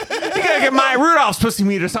gotta get Maya Rudolph's pussy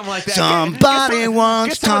meat or something like that. Somebody Get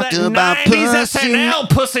once some of talked that about 90s pussy. SNL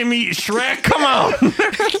pussy meat, Shrek. Come on.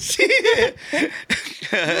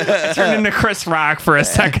 I turned into Chris Rock for a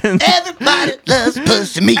second. Everybody loves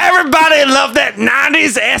pussy meat. Everybody loved that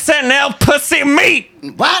 90s SNL pussy meat.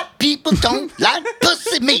 White people don't like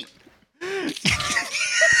pussy meat.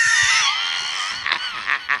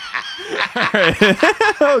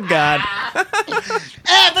 Oh, God.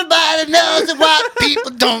 Everybody knows that white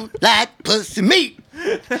people don't like pussy meat.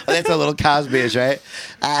 Oh, that's a little Cosby-ish, right?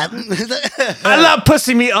 I love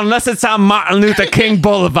pussy meat unless it's on Martin Luther King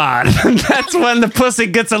Boulevard. That's when the pussy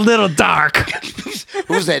gets a little dark.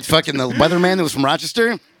 Who was that? Fucking the weatherman that was from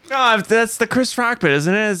Rochester? No, that's the Chris Rock bit,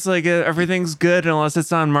 isn't it? It's like everything's good unless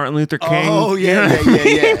it's on Martin Luther King. Oh, You know?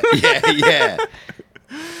 yeah.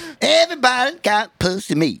 Everybody got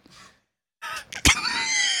pussy meat.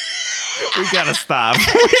 We gotta stop.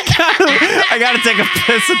 I gotta take a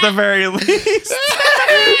piss at the very least.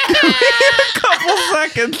 Give me a couple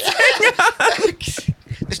seconds.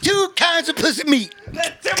 There's two kinds of pussy meat.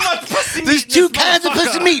 That's too much pussy There's meat, two this kinds of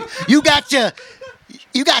pussy motherfucker. meat.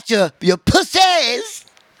 You got your pussies,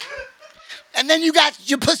 and then you got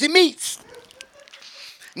your pussy meats.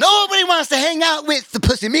 Nobody wants to hang out with the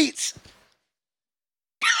pussy meats.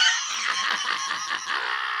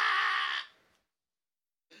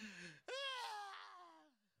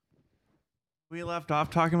 We left off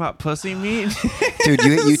talking about pussy meat. Dude,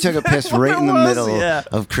 you took a piss right in the was, middle yeah.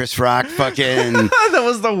 of Chris Rock fucking. That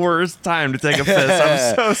was the worst time to take a piss.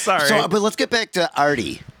 I'm so sorry. So, but let's get back to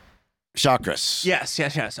Artie Shawcross.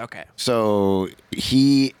 yes. Okay. So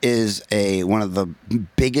he is one of the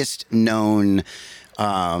biggest known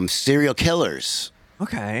serial killers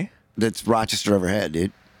Okay. that's Rochester ever had,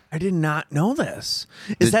 dude. I did not know this.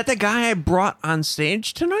 Is that the guy I brought on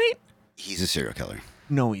stage tonight? He's a serial killer.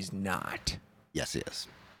 No, he's not. Yes, he is.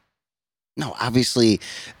 No, obviously,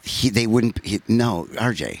 they wouldn't. No,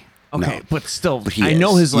 RJ. Okay, No. but still, But he I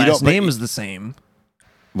know is. his You last don't- but- name is the same.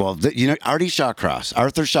 Well, Artie Shawcross,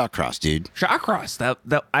 Arthur Shawcross, dude. Shawcross.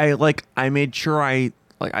 That I made sure I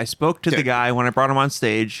spoke to the Dude. guy when I brought him on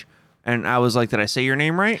stage, and I was like, "Did I say your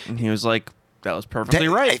name right?" And he was like, "That was perfectly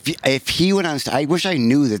right." If he went on, I wish I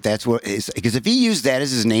knew that's what is, because if he used that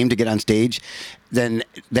as his name to get on stage, then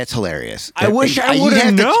that's hilarious. I wish I you would've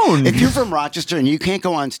have to- known. If you're from Rochester and you can't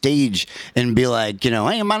go on stage and be like,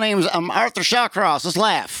 hey, my name's Arthur Shawcross, let's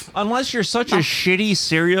laugh. Unless you're such a shitty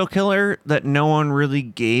serial killer that no one really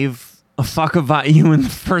gave a fuck about you in the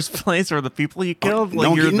first place or the people you killed, like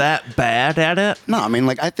no, you're you- that bad at it. No, I mean,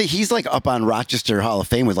 I think he's up on Rochester Hall of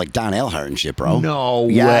Fame with Don Eilhart and shit, bro. No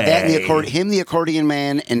yeah, way. that and the accordion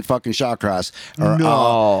man, and fucking Shawcross.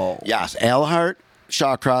 No. Yes, Eilhart,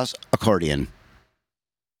 Shawcross, accordion.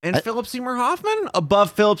 And Philip Seymour Hoffman?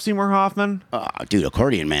 Above Philip Seymour Hoffman? Oh, dude,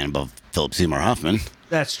 accordion man above Philip Seymour Hoffman.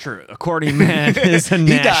 That's true. Accordion Man is a died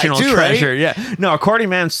national too, right? treasure. Yeah. No, Accordion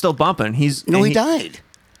Man's still bumping. He died.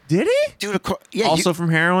 Did he? Dude, yeah. Also from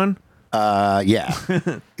heroin? Yeah.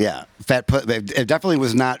 Yeah. It definitely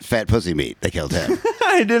was not fat pussy meat that killed him.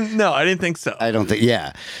 I didn't think so. I don't think,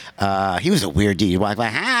 yeah. He was a weird dude. He walked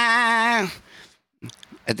like, ah.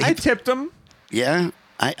 I tipped him. Yeah.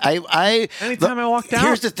 Anytime I walked out.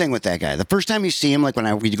 Here's the thing with that guy. The first time you see him, like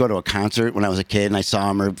when we'd go to a concert when I was a kid and I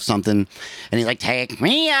saw him or something, and he's like, "Take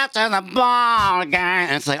me out to the ball, guy."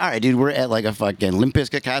 And it's like, all right, dude, we're at like a fucking Limp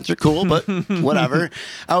Bizkit concert. Cool, but whatever.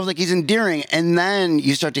 I was like, he's endearing. And then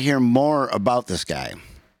you start to hear more about this guy.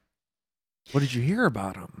 What did you hear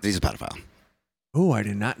about him? He's a pedophile. Oh, I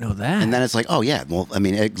did not know that. And then it's like, oh, yeah, well, I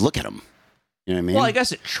mean, look at him. You know what I mean? Well, I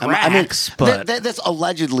guess it tracks, but that's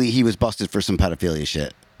allegedly he was busted for some pedophilia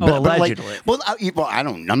shit. Oh, allegedly.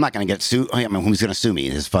 I'm not going to get sued. I mean, who's going to sue me?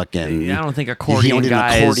 His fucking. I don't think he accordion owned an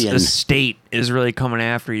guy's accordion. estate is really coming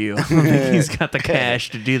after you. I don't think he's got the cash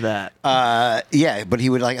to do that. Yeah, but he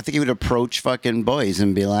would I think he would approach fucking boys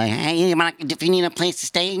and be like, "Hey, if you need a place to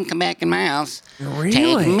stay, you can come back in my house. Really?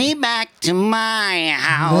 Take me back to my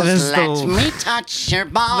house. Let me touch your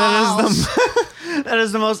balls." That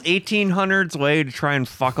is the most 1800s way to try and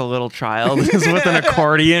fuck a little child is with an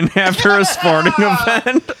accordion after a sporting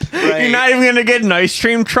event. Right. You're not even gonna get an ice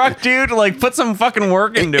cream truck, dude. Like, put some fucking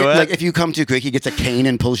work into it. Like if you come too quick, he gets a cane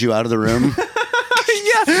and pulls you out of the room.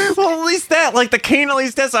 Yeah, well, at least that. Like, the cane at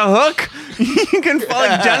least has a hook. You can,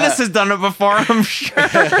 like, Dennis has done it before, I'm sure.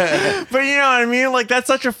 But you know what I mean? Like, that's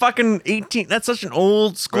such a fucking that's such an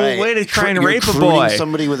old school Right. way to try and You're rape a crooning boy.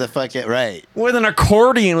 somebody with a fucking right. With an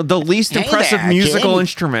accordion, with the least Hey impressive there, musical kid.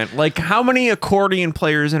 instrument. Like, how many accordion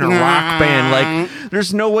players in a rock band? Like,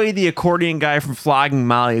 there's no way the accordion guy from Flogging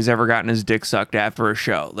Molly has ever gotten his dick sucked after a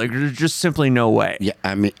show. Like, there's just simply no way. Yeah,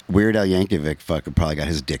 I mean, Weird Al Yankovic fucking probably got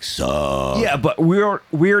his dick sucked. Yeah, but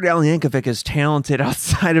Weird Al Yankovic is talented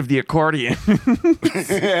outside of the accordion. You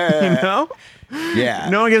know? Yeah.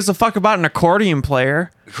 No one gives a fuck about an accordion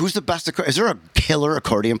player. Who's the best? Is there a killer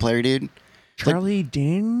accordion player, dude? Charlie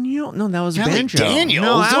Daniel? No, that was Charlie banjo. Daniels?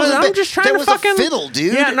 No, That was a I'm bit- just trying that to was a fucking fiddle,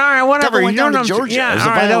 dude. Yeah, no, all right, whatever. Devil Went You know Down what to I'm- Georgia. Yeah, It was a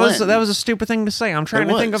all right, violin. that was a stupid thing to say. I'm trying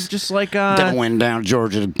to think was. of just like Devil went down to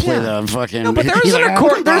Georgia to play yeah. the fucking. No, but there was He's an like,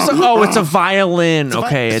 accordion. It's a violin. It's a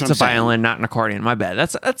Okay, that's it's what a I'm saying. violin, not an accordion. My bad.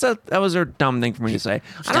 That was a dumb thing for me to say. I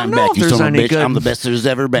don't Stand know back, if you there's son of a any bitch. good. I'm the best there's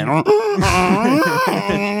ever been.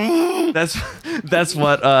 That's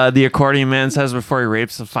what the accordion man says before he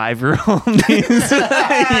rapes a 5-year-old.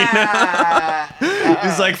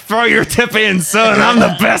 He's like, throw your tip in, son. I'm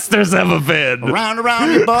the best there's ever been. Round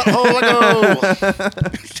around your butthole I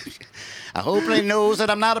go. I hope they knows that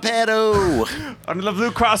I'm not a pedo. Under the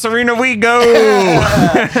Blue Cross Arena we go.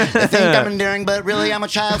 I think I'm endearing, but really I'm a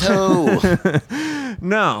child hoe.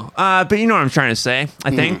 No, but you know what I'm trying to say.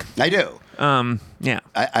 I think. I do. Yeah.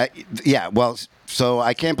 Yeah. Well, so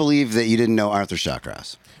I can't believe that you didn't know Arthur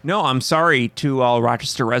Shawcross. No, I'm sorry to all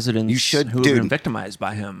Rochester residents You should, who have dude. been victimized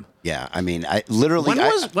by him. Yeah, I mean, I literally.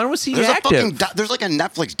 When was he there's active? There's like a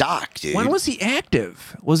Netflix doc, dude. When was he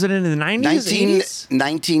active? Was it in the 90s, 80s?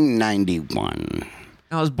 1991.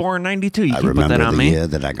 I was born in 92. You I can't put remember that on the me. year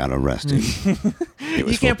that I got arrested.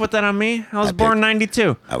 You can't put that on me. I was born in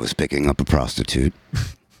 92. I was picking up a prostitute,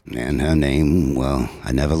 and her name, well,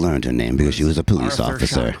 I never learned her name because she was a police Arthur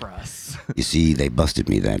officer. Shawcross. You see, they busted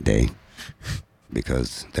me that day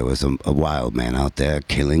because there was a wild man out there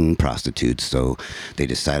killing prostitutes, so they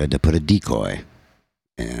decided to put a decoy,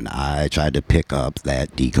 and I tried to pick up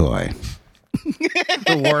that decoy.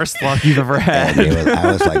 The worst luck you've ever had. And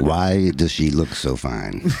I was like, why does she look so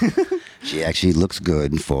fine? She actually looks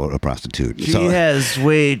good for a prostitute. She has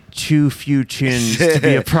way too few chins to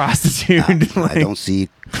be a prostitute. I don't see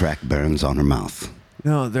crack burns on her mouth.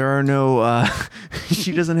 No, there are no.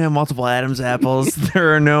 She doesn't have multiple Adam's apples.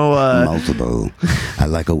 There are no. Multiple. I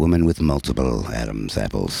like a woman with multiple Adam's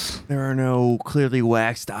apples. There are no clearly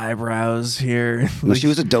waxed eyebrows here. Well, she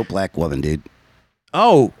was a dope black woman, dude.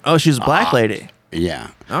 Oh, she's a black lady.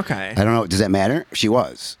 Yeah. Okay. I don't know. Does that matter? She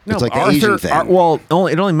was. No, it's like Arthur, the Asian thing.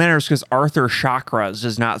 it only matters because Arthur Chakras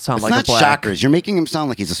does not sound It's like not a black. chakras. You're making him sound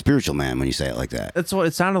like he's a spiritual man when you say it like that. That's what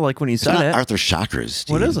it sounded like when you It's said not it. Arthur Chakras,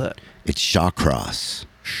 dude. What is it? It's Shawcross.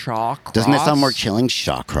 Shawcross. Doesn't it sound more chilling?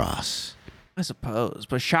 Shawcross. I suppose,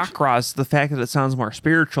 but Shawcross, the fact that it sounds more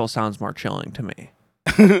spiritual sounds more chilling to me.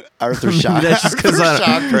 Arthur Shawcross. That's just 'cause Arthur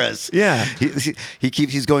Shawcross. Yeah.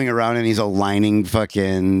 He's going around and he's aligning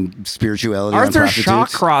fucking spirituality on Arthur prostitutes.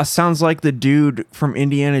 Shawcross sounds like the dude from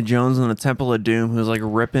Indiana Jones and the Temple of Doom who's like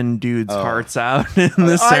ripping dudes' hearts out in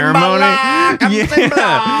the ceremony.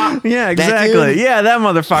 Yeah, exactly. dude? Yeah, that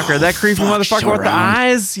motherfucker. That creepy fuck, motherfucker Short with the Round.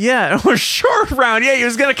 eyes. Yeah, it was Short Round. Yeah, he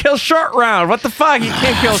was gonna kill Short Round. What the fuck? You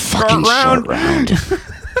can't kill Fucking Short Round. Short Round.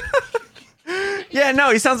 Yeah,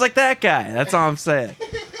 no, he sounds like that guy. That's all I'm saying.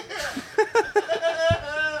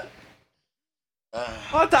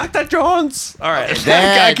 Oh, Dr. Jones. All right.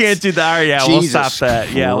 I can't do that. All right, yeah, we'll Jesus stop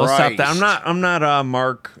that. Yeah, we'll stop that. Christ. I'm not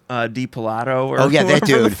Mark Di Pilato or Oh yeah, that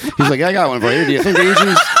whoever dude. He's like, I got one for you. Do you think Asians?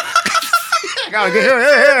 I got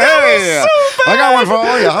hey. I got one for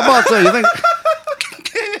all you. How about that? You think?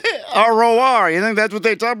 ROR. You think that's what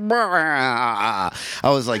they talk about? I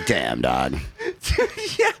was like, damn, dog.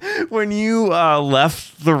 Yeah, when you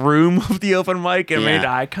left the room of the open mic and Yeah. made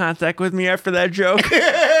eye contact with me after that joke,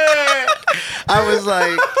 I was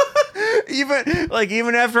like,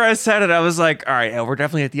 even after I said it, I was like, all right, yeah, we're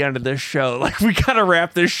definitely at the end of this show. Like, we gotta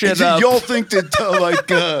wrap this shit up. y'all think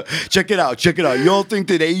that check it out. Y'all think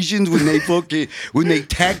that Asians when they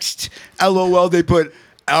text LOL they put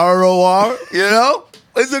ROR? You know,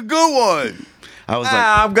 it's a good one. I was like,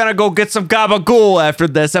 I'm gonna go get some gabagool after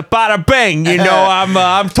this. At bada bing, you know,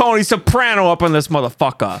 I'm Tony Soprano up on this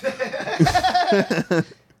motherfucker.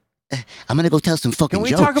 I'm gonna go tell some fucking Can we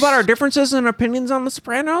jokes. talk about our differences and opinions on The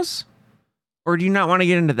Sopranos? Or do you not want to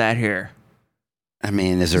get into that here? I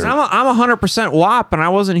mean, is 'Cause there? I'm 100% WAP, and I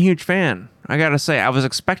wasn't a huge fan. I gotta say, I was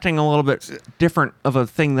expecting a little bit different of a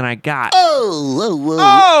thing than I got.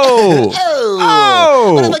 Oh.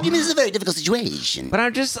 Oh! What about you? This is a very difficult situation. But I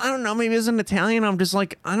don't know, maybe as an Italian, I'm just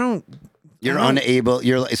like, You're unable.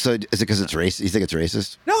 You're like, so is it because it's racist? You think it's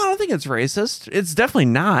racist? No, I don't think it's racist. It's definitely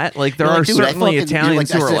not. Like, there You're are like, dude, I certainly fucking- you're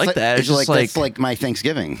Italians who are that's like that. It's You're just like, like, that's like my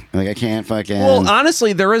Thanksgiving. Like I can't fucking. well,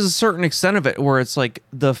 honestly, there is a certain extent of it where it's like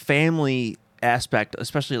the family aspect,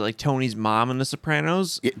 especially like Tony's mom in The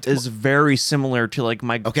Sopranos, is very similar to like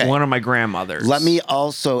Okay. one of my grandmothers. Let me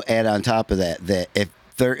also add on top of that if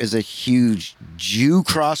there is a huge Jew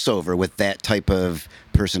crossover with that type of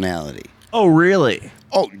personality. Oh, really?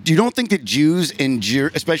 Oh, you don't think that Jews and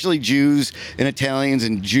especially Jews and Italians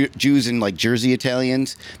and Jews and like Jersey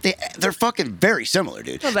Italians, they're fucking very similar,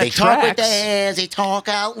 dude. Well, that they talk with tracks. their hands, they talk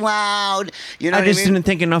out loud. You know I what just I mean? didn't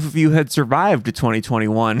think enough of you had survived to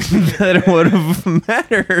 2021 that it would have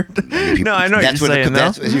mattered. No, I know what That's you're saying,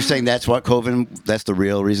 though. you're saying that's what COVID. That's the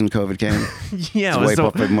real reason COVID came. Yeah, To it was wipe the,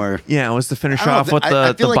 up with more. yeah, it was to finish I don't know, off what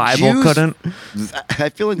I the feel like Bible Jews- couldn't. I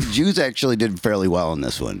feel like the Jews actually did fairly well in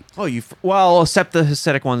this one. Oh, well, except the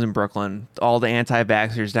Hasidic ones in Brooklyn. All the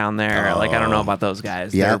anti-vaxxers down there. Like, I don't know about those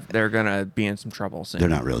guys. Yeah. They're gonna be in some trouble soon. They're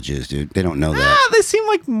not real Jews, dude. They don't know that. They seem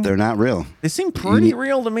like They're not real. they seem pretty You-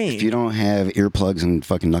 real to me. If you don't have earplugs and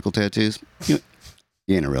fucking knuckle tattoos, you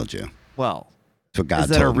ain't a real Jew. Well, That's what God Is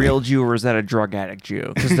that told a real me. Jew or is that a drug addict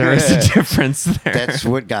Jew? Because there is a difference there. That's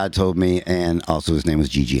what God told me, and also his name was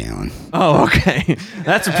Gigi Allen. Oh, okay.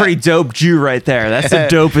 That's a pretty dope Jew right there. That's the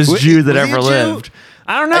dopest Jew that Was he ever a Jew? lived.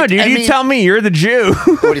 I don't know, dude. I You mean- tell me. You're the Jew.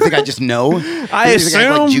 What do you think? I just know? I You think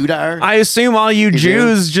assume. like Judar? I assume all you do?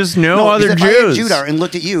 Jews just know No, other because if Jews. I had Judar and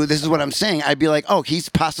looked at you, this is what I'm saying. I'd be like, oh, he's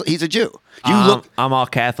a Jew. You look. I'm all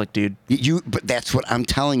Catholic, dude. But that's what I'm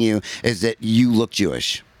telling you is that you look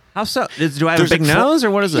Jewish. How so? Do I have There's a big nose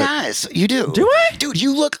or what is it? Yes, you do. Do I? Dude,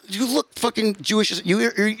 you look fucking Jewish.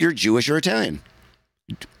 You're Jewish or Italian.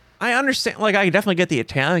 I understand. Like, I definitely get the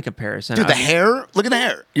Italian comparison. Dude, the hair. Look at the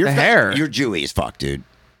hair. The hair. You're Jewy as fuck, dude.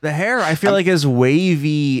 The hair, I feel like, is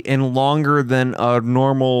wavy and longer than a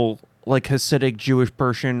normal, like, Hasidic Jewish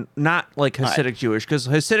person. Not like Hasidic Jewish, because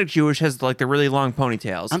Hasidic Jewish has, like, the really long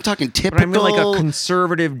ponytails. I'm talking But typical. I mean, like, a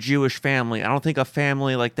conservative Jewish family. I don't think a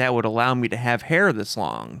family like that would allow me to have hair this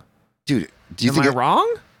long. Dude, do you Am think I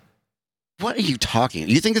wrong? What are you talking?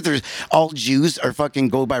 You think that there's all Jews are fucking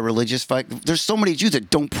go by religious fuck? There's so many Jews that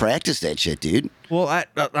don't practice that shit, dude. Well,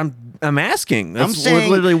 I'm asking. That's I'm saying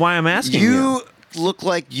literally why I'm asking you. You look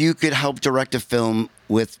like you could help direct a film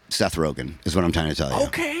with Seth Rogen. Is what I'm trying to tell you.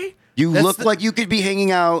 Okay. You That's look the- like you could be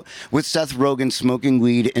hanging out with Seth Rogen, smoking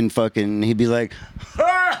weed, and fucking. He'd be like,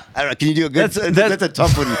 "Ah!" I don't know. Can you do a good? That's a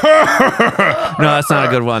tough one. No, that's not a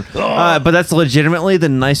good one. But that's legitimately the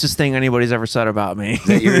nicest thing anybody's ever said about me.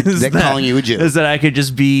 Is that calling you a Jew. Is that I could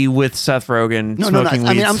just be with Seth Rogen No, smoking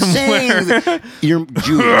I weed mean, I'm somewhere. saying that you're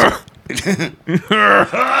Jewish.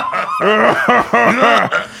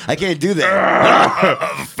 I can't do that.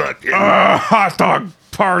 Hot dog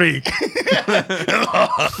party.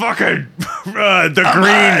 Fucking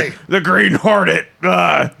the Green Hornet.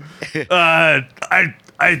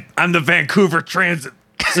 I'm the Vancouver Transit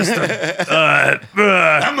System.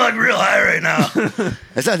 I'm like real high right now.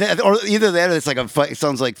 It's not that, or either that, or it's like it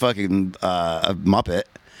sounds like fucking a Muppet.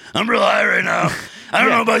 I'm real high right now. I don't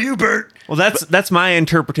know about you, Bert. Well, that's my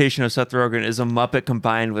interpretation of Seth Rogen is a Muppet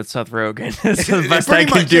combined with Seth Rogen. It's the It best I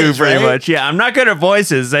pretty can much do, is, pretty right? much. Yeah, I'm not good at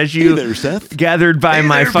voices, as you Hey there, Seth. gathered by Hey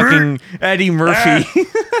my there, fucking Eddie Murphy.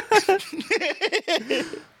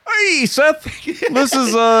 Hey, Seth. This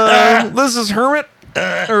is Hermit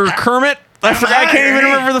or Kermit. I forgot. I can't even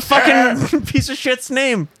remember the fucking piece of shit's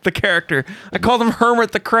name. The character. I called him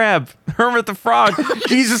Hermit the Crab. Hermit the Frog.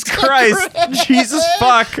 Jesus Christ. Jesus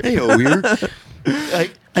fuck. Hey, O'Weir.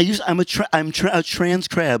 I'm a trans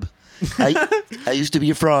crab. I used to be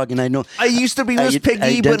a frog, and I know. I used to be Miss Piggy,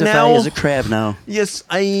 I but identify now as a crab now. yes,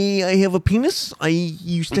 I have a penis. I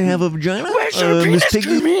used to have a vagina. Where's your Miss penis,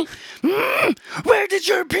 Jimmy? Where did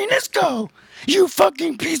your penis go? You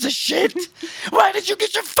fucking piece of shit! Why did you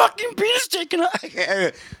get your fucking penis taken out?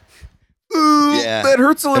 Yeah, that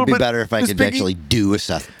hurts a little It'd be bit, better if I Miss could Piggy. actually do a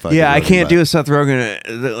Seth. fucking Yeah, I Rogen, can't but- do a Seth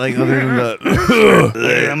Rogen like other than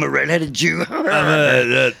the. I'm a redheaded Jew.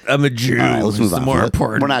 I'm a Jew. All right, let's move It's on. more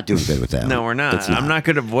important. We're not doing good with that. No, we're not. It's I'm not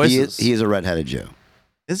good at voices. He is a redheaded Jew.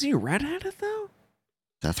 Is he redheaded though?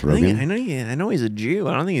 Seth I Rogen. know he's a Jew.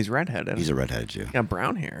 I don't think he's redheaded. He's a redheaded Jew. He got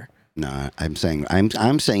brown hair. No, I'm saying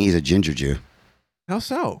he's a ginger Jew How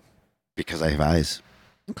so? because I have eyes.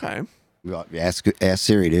 Okay. Ask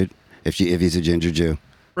Siri, dude, if he's a ginger Jew.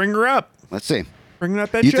 Bring her up. Let's see. Bring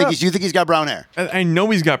that bitch You think up. you think he's got brown hair? I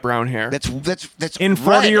know he's got brown hair. That's In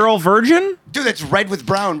red. 40-year-old virgin? Dude, that's red with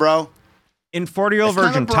brown, bro. In 40-year-old It's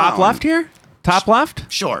kinda virgin. Top brown. left here? Top left?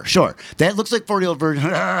 Sure. That looks like 40-year-old virgin.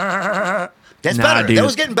 That's Nah, better. dude. That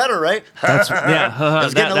was getting better, right? Yeah,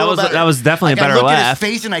 that was definitely a I gotta better look at laugh. his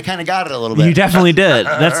face, and I kind of got it a little bit. You definitely did.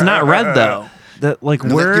 That's not red though. That like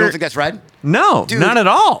You where? don't think that's red? No, Dude. not at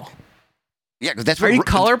all. Yeah, because that's Are what you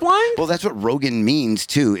colorblind? Well, that's what Rogan means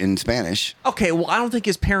too in Spanish. Okay, well I don't think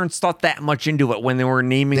his parents thought that much into it when they were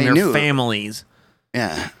naming They their knew. families.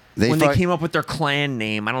 Yeah, When they fuck- came up with their clan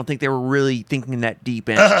name, I don't think they were really thinking that deep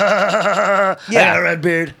in. I got a red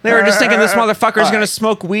beard. They were just thinking this motherfucker's All gonna right.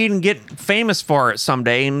 smoke weed and get famous for it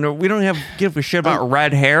someday, and we don't give a shit about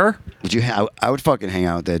red hair. Would you? I would fucking hang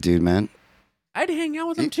out with that dude, man. I'd hang out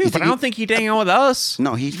with him You too, think but I don't think he'd hang out with us.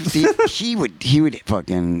 No, he would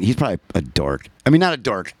fucking. He's probably a dork. I mean, not a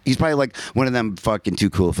dork. He's probably like one of them fucking too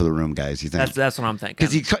cool for the room guys. You think? That's what I'm thinking.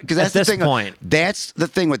 Because that's At this the thing. point, That's the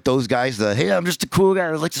thing with those guys. Hey, I'm just a cool guy.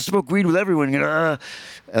 I like to smoke weed with everyone. I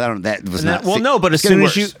don't. That was not. well, no, but as it's soon getting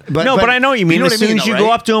as you, worse. but I know what you mean. know As what I soon as you though, go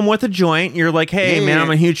right? up to him with a joint, you're like, "Hey, Yeah, man, yeah. I'm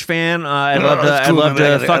a huge fan. I'd Oh, love to, that's I'd cool, love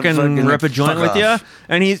man. to I fucking fucking rip a joint fuck with you." off.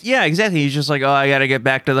 And yeah, exactly. He's just like, "Oh, I got to get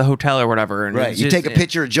back to the hotel or whatever." And Right. it's You just- take a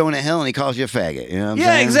picture of Jonah Hill and he calls you a faggot. You know what I'm Yeah,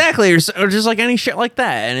 saying? exactly. Or just like any shit like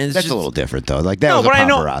that. And it's That's just, a little different though. Like that No, was a but I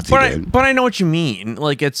know, paparazzi, dude. but I know what you mean.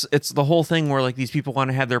 Like it's the whole thing where like these people want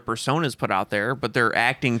to have their personas put out there, but they're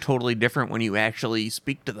acting totally different when you actually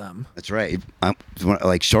speak to them. That's right.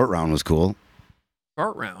 Like Short Round was cool.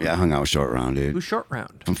 Short Round. Yeah, I hung out with Short Round, dude. Who's Short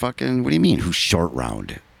Round? From fucking. What do you mean? Who's Short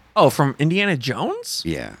Round? Oh, from Indiana Jones?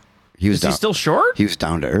 Yeah, he was. Is he still short? He was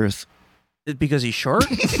down to earth. Because he's short?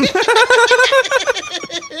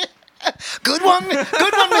 Good one, Mr.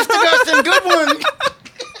 Gustin. Good one.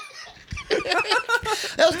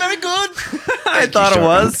 That was very good. I thought it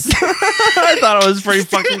was. I thought it was pretty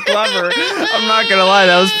fucking clever. I'm not gonna lie,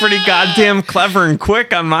 that was pretty goddamn clever and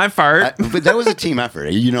quick on my part. But that was a team effort.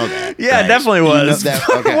 You know that. Yeah, right? it definitely You know was. that-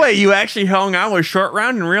 okay. Wait, you actually hung out with Short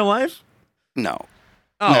Round in real life? No.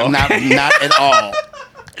 Oh, No, okay. not at all.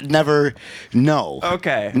 Never. No.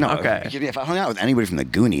 Okay. No. Okay. If I hung out with anybody from the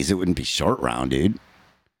Goonies, it wouldn't be Short Round, dude.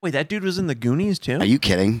 Wait, that dude was in the Goonies too? Are you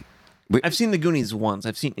kidding? I've seen the Goonies once.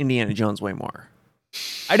 I've seen Indiana Jones way more.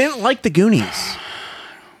 I didn't like the Goonies.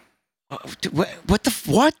 What the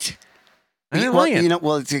what? I didn't well, like it. you know,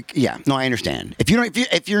 well, yeah. No, I understand. If you don't,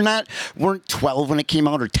 if you're not weren't 12 when it came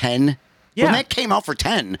out or 10, Yeah. when that came out for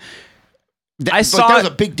 10, I saw that was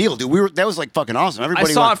it- a big deal, dude. That was like fucking awesome. I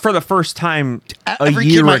Everybody saw went, it for the first time a every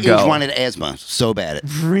year kid my ago. age wanted asthma so bad.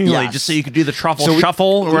 Really? Yes. Just so you could do the truffle So we- shuffle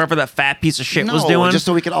or whatever that fat piece of shit No, was doing? just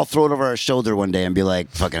so we could all throw it over our shoulder one day and be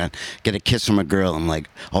like, fucking, get a kiss from a girl, and like,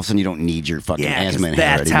 all of a sudden you don't need your fucking yeah, 'cause asthma inhaler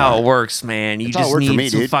that's anymore. how it works, man. You That's how it just worked for need me,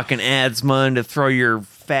 some dude. fucking asthma to throw your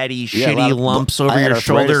fatty, Yeah, a lot shitty of- lumps I over had your arthritis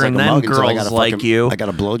shoulder, like and a then mug until I got girls a like fucking- you. I got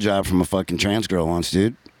a blowjob from a fucking trans girl once,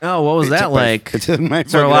 dude. Oh, what was It that took my- like? it took my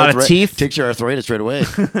Is there a fucking lot of teeth? Takes your arthritis right away.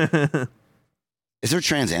 Is there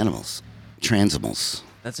trans animals? Transimals.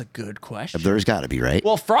 That's a good question. There's got to be, right?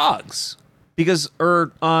 Well, frogs. Because,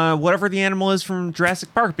 or whatever the animal is from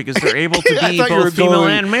Jurassic Park, because they're able to I be thought you were both female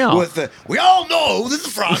going and male. with the, we all know that the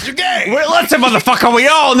frogs are gay. Wait, listen, motherfucker, we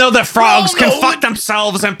all know that frogs all can know fuck that-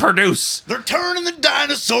 themselves and produce. They're turning the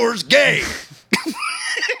dinosaurs gay.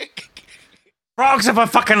 Frogs have been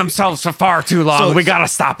fucking themselves for far too long. So- we gotta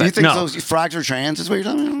stop it. You think no. those frogs are trans? Is what you're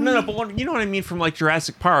talking about? No, but you know what I mean from like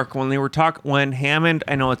Jurassic Park when they were when Hammond,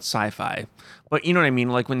 I know it's sci-fi, but you know what I mean,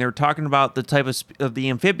 like when they were talking about the type of the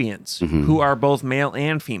amphibians who are both male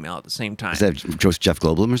and female at the same time. Is that Jeff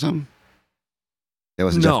Goldblum or something? That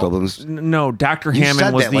wasn't no, Jeff Goldblum's. no, Dr. You Hammond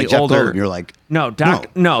said was that the like Jeff older. Goldblum. You're like, No,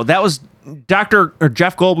 no, that was Jeff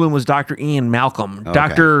Goldblum was Dr. Ian Malcolm. Okay.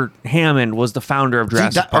 Dr. Hammond was the founder of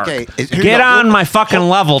Jurassic Park. okay, here you Get go. on my fucking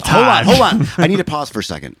level, Todd. Hold on. I need to pause for a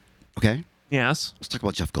second. Okay, Yes. let's talk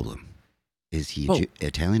about Jeff Goldblum. Is he Oh.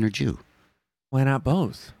 Italian or Jew? Why not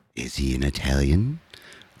both? Is he an Italian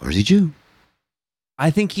or is he Jew? I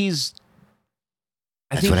think he's.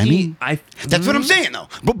 That's what I mean. That's what I'm Mm, saying, though.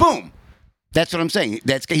 But boom, that's what I'm saying.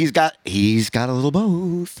 He's got a little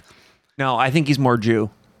both. No, I think he's more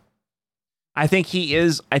Jew. I think he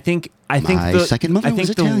is. I think My the second mother I think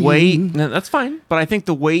was the way Italian. no, that's fine, but I think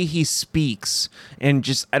the way he speaks and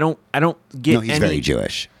just I don't get No, he's any very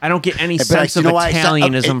Jewish. I don't get any But sense of you know why I set up-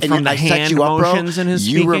 Italianism and from the I set hand you up, bro? motions in his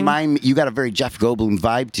You speaking. remind me. You got a very Jeff Goldblum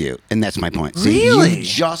vibe to you, and that's my point. See, Really?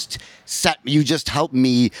 you just helped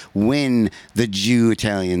me win the Jew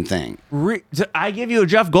Italian thing. Did I give you a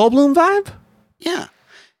Jeff Goldblum vibe? Yeah.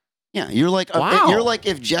 Yeah, you're like Wow. you're like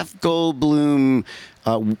if Jeff Goldblum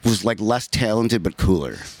was like less talented but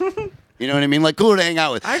cooler. You know what I mean? Like cooler to hang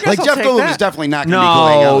out with. I guess Like I'll Jeff take Goldblum that. is definitely not going to be cool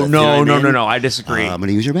to hang out with. you know what I mean? No. I disagree. I'm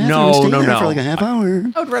gonna use your bathroom. No, and stay no, there no. for like a half hour.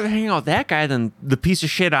 I would rather hang out with that guy than the piece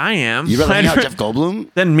of shit I am. You'd rather hang out with Jeff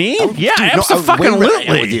Goldblum? Than me? Oh, Yeah, dude, no, I would way rather hang out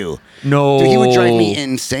absolutely. with you. No, Dude, he would drive me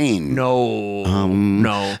insane. No,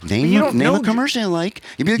 no. But Name you a, don't name know a commercial I like.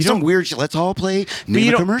 You'd be like you some don't- weird shit. Let's all play. But Name you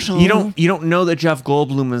a don't, commercial. you don't know that Jeff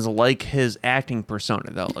Goldblum is like his acting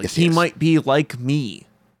persona though. Like Yes, he he is. might be like me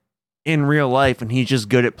in real life, and he's just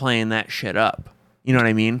good at playing that shit up. You know what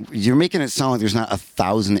I mean? You're making it sound like there's not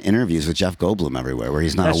 1,000 interviews with Jeff Goldblum everywhere where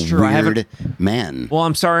he's not That's a true. I haven't- weird man. Well,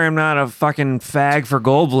 I'm sorry, I'm not a fucking fag for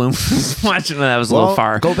Goldblum. Watching that was a little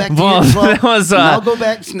far. Go back to well, your, that was now go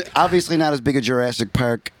back. Obviously, not as big a Jurassic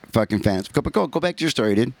Park fucking fans. Go back to your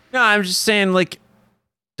story, dude. no. I'm just saying, like,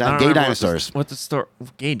 I don't Gay remember dinosaurs. What the story?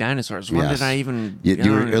 Gay dinosaurs. When Yes. did I even? You I don't-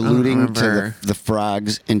 were I don't alluding to remember. the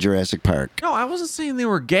frogs in Jurassic Park. No, I wasn't saying they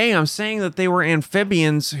were gay. I'm saying that they were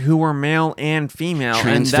amphibians who were male and female.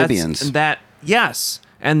 Transphibians.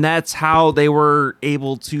 And that's how they were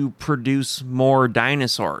able to produce more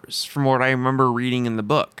dinosaurs. From what I remember reading in the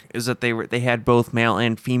book, is that they had both male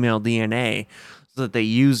and female DNA, so that they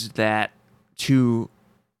used that to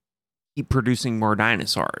keep producing more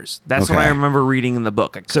dinosaurs. That's what Okay. I remember reading in the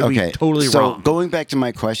book. I could be totally so wrong. going back to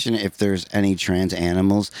my question, if there's any trans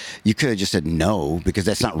animals, you could have just said no because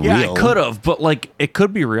that's not Yeah, real. I could have, but like it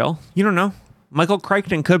could be real. You don't know. Michael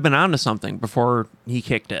Crichton could have been onto something before he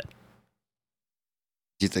kicked it.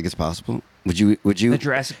 Do you think it's possible? Would you? The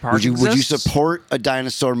Jurassic Park Would you exists? support a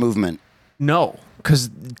dinosaur movement? No, because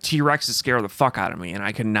T-Rexes scare the fuck out of me, and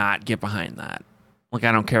I cannot get behind that. Like,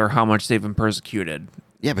 I don't care how much they've been persecuted.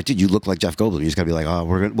 Yeah, but dude, you look like Jeff Goldblum. You just gotta be like, oh,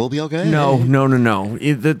 we'll be okay. No.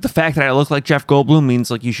 The fact that I look like Jeff Goldblum means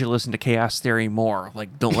like you should listen to Chaos Theory more.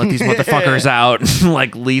 Like, don't let these motherfuckers out.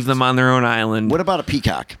 Like, leave them on their own island. What about a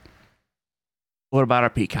peacock? What about a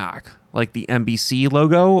peacock? Like the NBC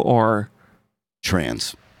logo or?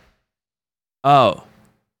 Trans. Oh,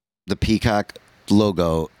 The peacock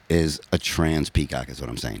logo is a trans peacock. Is what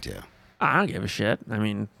I'm saying to you. I don't give a shit. I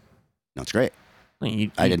mean, No, it's great.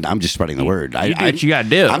 you, I didn't. I'm just spreading the word. You do what you gotta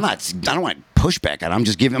do. I'm not. I don't want pushback. I'm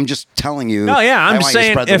just giving. I'm just telling you. No, yeah, I I'm want you to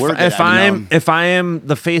saying spread the word that, if I am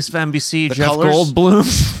the face of NBC, The Jeff colors?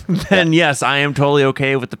 Goldblum, then yes, I am totally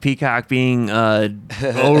okay with the peacock being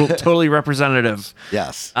totally representative.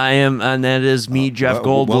 Yes. I am, and that is me, Jeff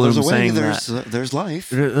Well, Goldblum, there's a way. saying There's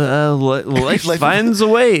life. life Life- finds a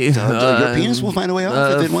way. Your penis will find a way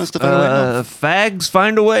out if it wants to find a way out. Fags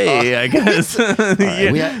find a way, I guess. we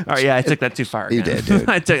yeah. had- All right, yeah, I took that too far. You again. did, dude.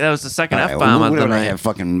 That was the second All right, F bomb what on the did I night. have?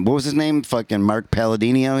 Fucking what was his name? Fucking Mark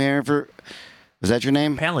Palladino here for. Was that your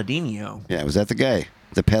name? Palladino. Yeah, was that the guy?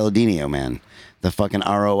 The Palladino man, the fucking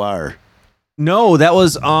ROR. No, that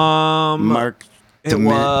was Mark. It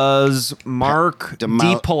was Mark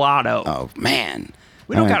Demal- DiPilato. Oh man,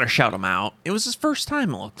 We don't All right. gotta shout him out. It was his first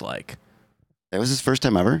time. It looked like. That was his first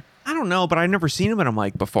time ever. I don't know, but I'd never seen him in a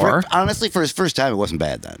mic before. Honestly, for his first time, it wasn't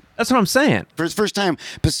bad then. That's what I'm saying. For his first time,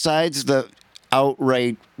 besides the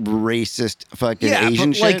outright racist fucking Yeah,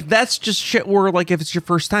 Asian but shit. like that's just shit. Where like if it's your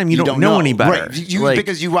first time, you don't know any better. Right. You, Like,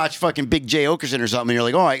 because you watch fucking Big J Okerson or something, and you're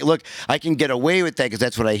like, oh, look, I can get away with that because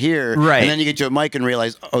that's what I hear. Right. And then you get to a mic and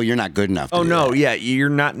realize, oh, you're not good enough. To oh do no, that. yeah, you're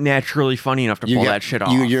not naturally funny enough to pull that shit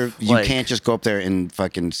off. You Like, can't just go up there and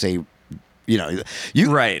fucking say,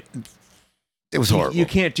 you. right. It was horrible. You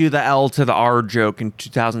can't do the L to the R joke in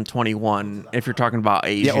 2021 if you're talking about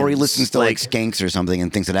Asians. Yeah, or he listens to like Skanks or something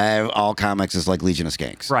and thinks that all comics is like Legion of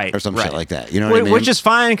Skanks, Right, or some right. shit like that. You know what I mean? Which is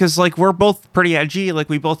fine because like we're both pretty edgy. Like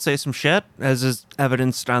we both say some shit, as is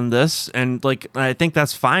evidenced on this, and like I think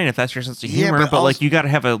that's fine if that's your sense of Yeah, humor. but but like also- you got to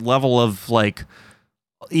have a level of like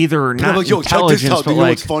either But I'm not like, yo, check intelligence, this out. but You know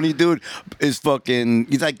like what's funny, dude? Is fucking.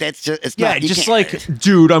 He's like, that's just. It's yeah, not. You just can't- like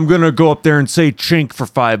dude, I'm gonna go up there and say chink for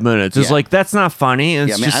 5 minutes. It's Yeah. like that's not funny. It's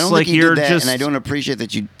Yeah, I mean, just I don't like think you you're did that, just. and I don't appreciate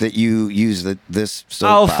that you use this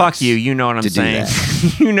Oh soapbox fuck you! You know what I'm to do saying.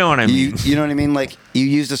 that. You know what I mean. You know what I mean? Like you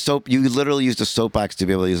used a soap. You literally used a soapbox to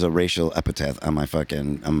be able to use a racial epithet on my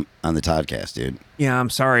fucking on the Toddcast, dude. Yeah, I'm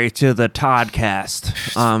sorry to the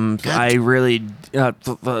Toddcast. I really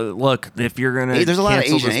look if you're gonna. Hey, there's a lot of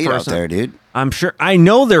cancel Asian this hate out person- there, dude. I'm sure. I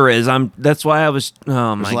know there is. That's why I was.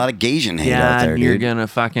 Oh There's my a lot of Gasian hate God, out there, you're dude. gonna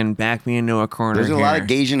fucking back me into a corner. There's a lot of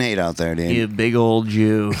here. Gasian hate out there, dude. You big old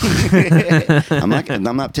Jew. I'm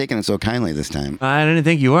not taking it so kindly this time. I didn't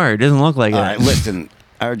think you were. It doesn't look like All it. right, listen,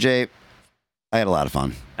 RJ, I had a lot of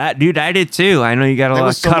fun. Dude, I did too. I know you got That to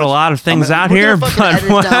was so cut a much- lot of things out we're here, gonna fucking edit it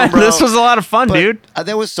but down, bro. this was a lot of fun, But, dude.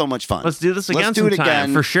 that was so much fun. Let's do this again Let's do it sometime,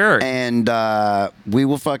 again for sure. And we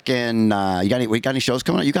will fucking. You got any shows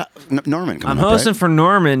coming out? You got Norman coming I'm up, hosting right? for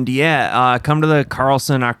Normand. Yeah, come to the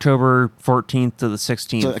Carlson October 14th to the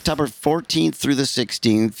 16th. So October 14th through the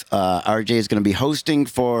 16th, RJ is going to be hosting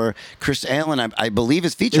for Chris Allen. I believe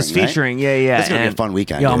is featuring. It's featuring, yeah. It's gonna be a and- fun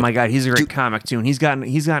weekend, Yeah, oh dude. my god, he's a great Dude. comic too. And he's got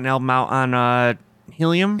an album out on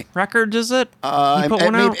Helium Records, is it? He put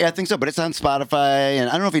one out? I think so, but it's on Spotify, and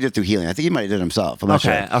I don't know if he did it through Healing. I think he might have did it himself. I'm not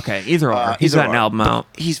Okay, sure. okay. Either or. He's Either got an or. album But out.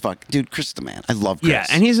 He's dude. Chris is the man. I love Chris. Yeah,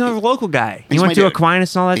 and he's another local guy. He He's went my to dude.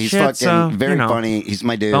 Aquinas and all that He's shit. fucking So very you know, funny. He's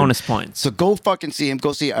my dude. bonus points. So go fucking see him.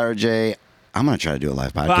 Go see RJ. I'm gonna try to do a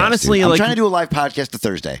live podcast. honestly, dude. I'm like- trying to do a live podcast to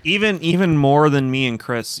Thursday. Even more than me and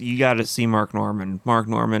Chris, you got to see Mark Norman. Mark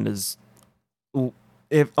Norman is,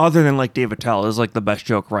 if other than like Dave Attell, is like the best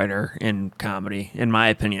joke writer in comedy, in my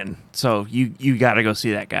opinion. So you got to go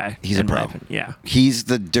see that guy. He's a in my pro. opinion. Yeah. He's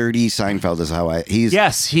the dirty Seinfeld. Is how I. He's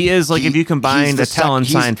Yes, he is. Like if you combine he's Attell and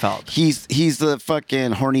he's- Seinfeld. He's the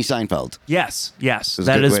fucking horny Seinfeld. Yes, yes. a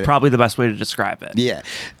That good is way to- probably the best way to describe it. Yeah,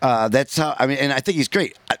 that's how. I mean, and I think he's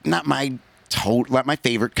great. Not my not my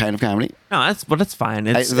favorite kind of comedy. No, but it's fine.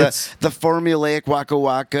 It's The formulaic Waka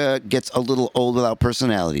Waka gets a little old without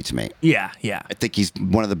personality to me. yeah. I think he's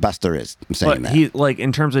one of the best there is. I'm saying But that. he like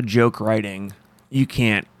in terms of joke writing, you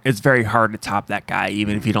can't. It's very hard to top that guy,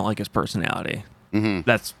 even if you don't like his personality. Mm-hmm.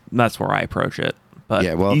 That's where I approach it. But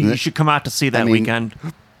Yeah, well, you should come out to see that weekend.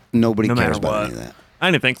 Nobody No cares matter about what. any of that.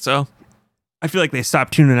 I didn't think so. I feel like they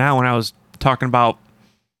stopped tuning out when I was talking about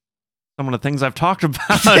some of the things I've talked about.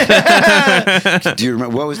 Do you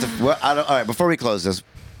remember what was the? All right, before we close this,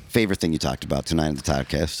 favorite thing you talked about tonight in the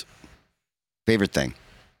podcast? Favorite thing?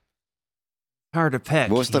 Hard to pick.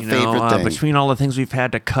 What's the favorite thing? Between all the things we've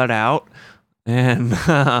had to cut out, and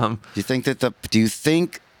Do you think that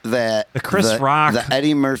the Chris Rock- the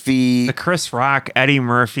Eddie Murphy, the Chris Rock, Eddie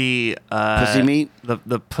Murphy, pussy meat?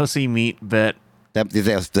 the pussy meat bit. That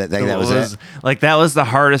was it. Like that was the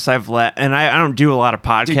hardest I've let, and I don't do a lot of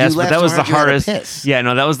podcasts, Dude, you but laughed that so was the hard you had to hardest. piss. Yeah,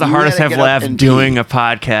 no, that was the You hardest had to I've get up laughed and doing pee. a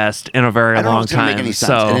podcast in a very I don't know long if it's gonna time. make any sense,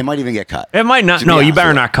 So and it might even get cut. it might not. To be No, you honest better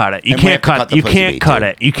with not cut it. You And we have can't to cut cut. the You pussy can't meat, cut too.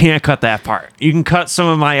 it. You can't cut that part. You can cut some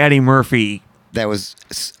of my Eddie Murphy That was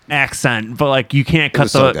accent, but like you can't cut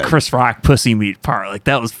was so the good. Chris Rock pussy meat part. Like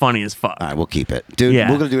that was funny as fuck. all right. We'll keep it, dude.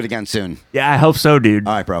 Yeah. We're gonna do it again soon. Yeah, I hope so, dude.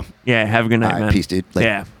 All right, bro. Yeah, have a good night, All right, man. peace, dude. Later.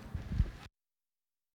 Yeah.